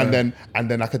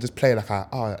 And then I could just play like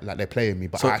they're playing me,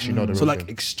 but I actually know the So real like thing.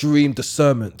 extreme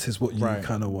discernment is what you Right.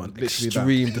 kind of want. Literally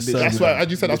Extreme that. discernment. That's why, as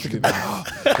you said, I was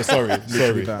thinking, sorry.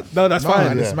 That. No, that's fine.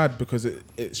 And Yeah. it's mad because it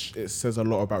says a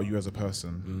lot about you as a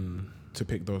person to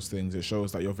pick those things. It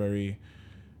shows that you're very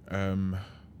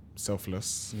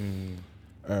selfless.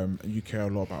 You care a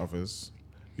lot about others.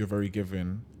 You're very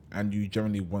giving, and you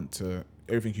generally want to.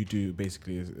 Everything you do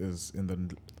basically is in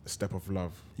the step of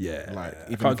love. Yeah. Like I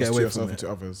even can't if get it's to away yourself from and it. to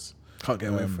others. Can't get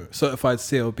away from it. Certified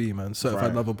CLB, man. Certified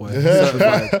Right. lover boy.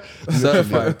 Certified.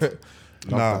 Love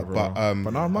Nah, that, bro. but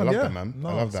no, I man, love yeah. that, man. No,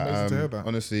 I love it's amazing to hear that. that.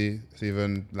 Honestly,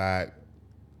 Stephen, like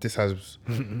this has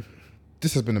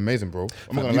been amazing, bro.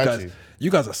 I'm not gonna lie to you.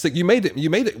 You guys are sick. You made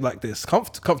it like this.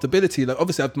 Comfortability. Like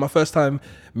obviously, my first time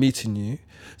meeting you,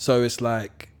 so it's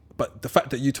like. But the fact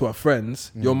that you two are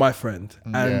friends, you're my friend,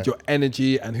 and Yeah. your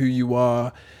energy and who you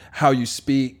are, how you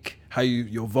speak, how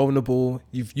you're vulnerable.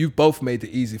 You've both made it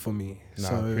easy for me. No,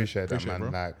 so I appreciate that, appreciate it, man.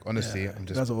 bro. Like honestly, yeah, I'm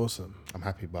you guys are awesome.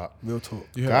 happy, but Real talk.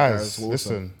 You heard that, guys, We're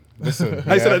awesome. listen.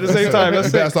 I said at the same time. You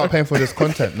That's better it. start paying for this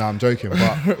content. No, I'm joking.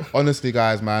 But honestly,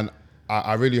 guys, man,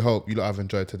 I really hope you lot have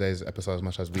enjoyed today's episode as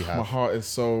much as we My have. heart is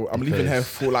so. I'm leaving here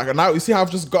full. Like now, you see how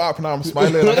I've just got up and now I'm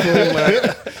smiling. I feel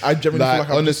like I genuinely Like, feel like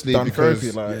I've honestly, just done because-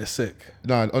 therapy. Like Yeah, sick.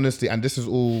 No, and honestly, and this is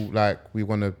all like we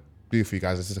want to do for you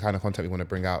guys. This is the kind of content we want to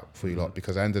bring out for you lot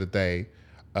because at the end of the day,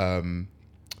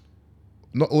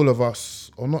 not all of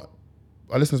us, or not,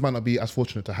 our listeners might not be as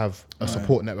fortunate to have a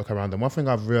support network around them. One thing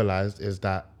I've realized is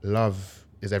that love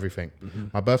is everything.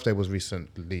 My birthday was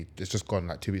recently, it's just gone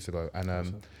like 2 weeks ago.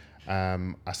 And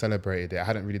I celebrated it. I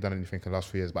hadn't really done anything in the last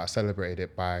few years, but I celebrated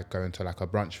it by going to like a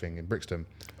brunch thing in Brixton.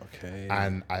 Okay.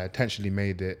 And I intentionally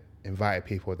invited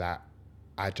people that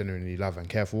I genuinely love and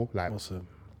care for. Like, Awesome.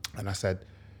 And I said,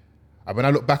 when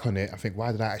I look back on it, I think,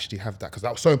 why did I actually have that? Because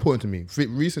that was so important to me.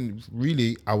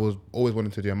 Really, I was always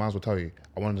wanting to do, I might as well tell you,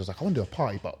 I want to do a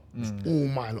party, but all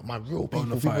my real people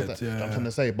that I'm trying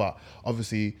to say. But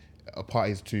obviously, a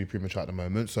party is too premature at the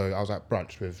moment. So I was at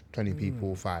brunch with 20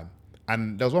 people, fine.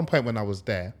 And there was one point when I was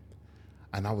there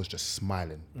and I was just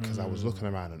smiling because I was looking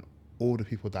around and all the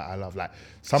people that I love, like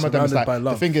some of them, it's like,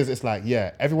 the thing is, it's like,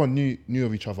 yeah, everyone knew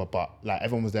of each other, but like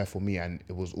everyone was there for me and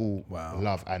it was all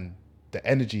love. And the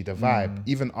energy, the vibe,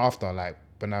 even after, like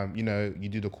when you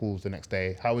do the calls the next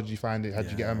day, how would you find it? How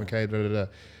did you get home okay?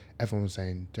 Everyone was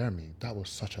saying, Jeremy, that was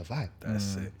such a vibe.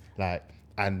 That's it. Like,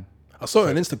 and I saw it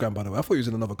on Instagram, by the way. I thought he was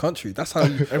in another country. That's how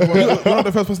you... You're not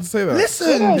the first person to say that.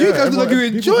 Listen, you guys look like you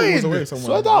enjoyed.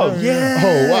 Swear down. Yeah.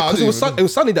 Oh, wow. Because it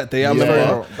was sunny that day. I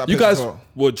remember you guys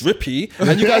were drippy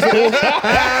and you guys were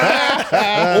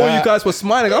all you guys were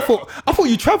smiling. I thought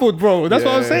you travelled, bro. That's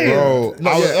what I'm saying. Bro,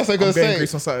 that's what I'm going to say.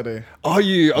 Greece on Saturday. Are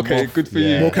you? Okay, good for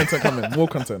you. More content coming. More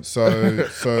content. So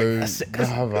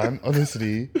nah, man,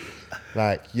 honestly,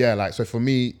 so for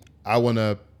me, I want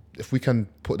to, if we can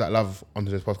put that love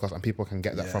onto this podcast and people can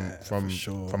get that from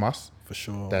us, for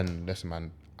sure, then listen,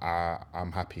 man,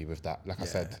 I'm happy with that. Like I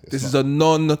said, this is a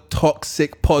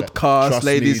non-toxic podcast,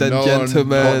 ladies and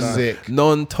gentlemen.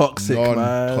 Non-toxic,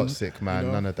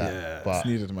 man. None of that. Yeah. But it's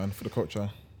needed, man, for the culture.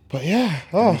 But yeah,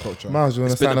 Miles, you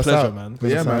want to sign us out, man? But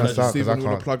yeah, man. Stephen, you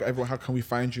want to plug everyone? How can we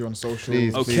find you on social?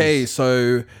 Please.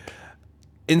 So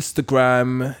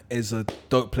Instagram is a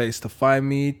dope place to find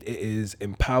me. It is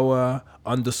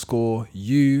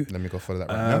empower_you. Let me go follow that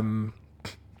right now.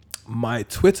 My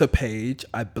Twitter page,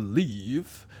 I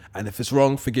believe, and if it's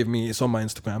wrong, forgive me, it's on my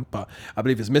Instagram, but I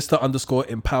believe it's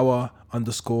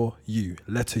Mr_empower_you,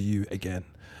 letter U again.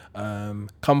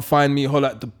 Come find me,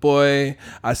 holla at the boy.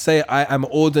 I say I am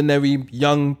ordinary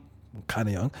young black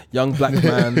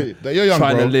man You're young,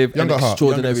 trying bro. to live young an at heart.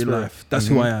 extraordinary life. That's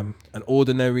who I am, an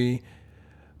ordinary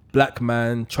black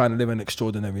man trying to live an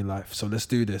extraordinary life. So let's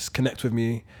do this. Connect with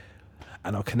me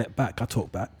and I'll connect back. I'll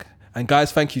talk back. And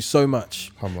guys, thank you so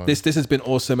much. Come on. This has been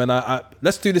awesome, and I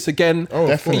let's do this again. Oh,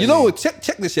 definitely. You know,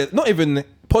 check this shit. Not even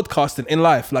podcasting in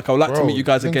life. Like I would like to meet you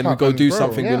guys again. We go do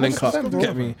something. We link up.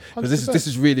 Get me? Because this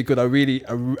is really good. I'm really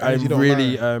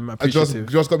appreciative.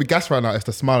 You just got me gassed right now. It's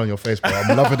the smile on your face, bro.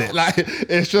 I'm loving it. Like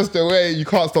it's just the way you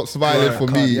can't stop smiling for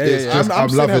me. It's just I'm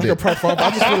loving it. I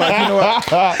just feel like, you know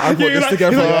what? I've got this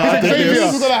together.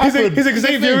 He's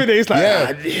Xavier. It's like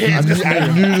I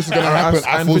knew this was gonna happen.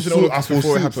 I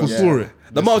foresaw it.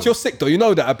 The Miles, you're sick though. You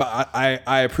know that, but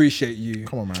I appreciate you.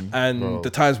 Come on, man. And the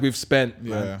times we've spent,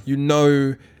 man, you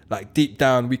know, like deep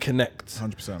down we connect.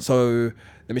 100%. So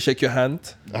let me shake your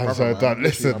hand. I'm so done.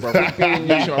 Listen, bro.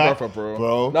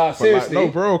 Nah, seriously. No,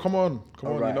 bro. Come on. You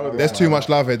know this. There's too much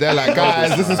love here. They're like,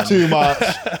 guys, this is too much.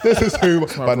 This is too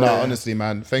much. But no, honestly,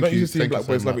 man, thank you. Thank you. Black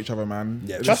boys so love much. each other, man.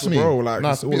 Yeah, trust me, bro. Like,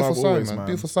 it's a beautiful sight, man.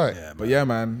 Beautiful sight. Yeah, but yeah,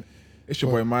 man, it's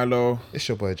your boy Milo. It's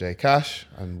your boy Jay Cash,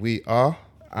 and we are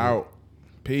out.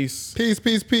 Peace.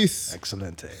 Peace.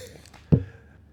 Excellent.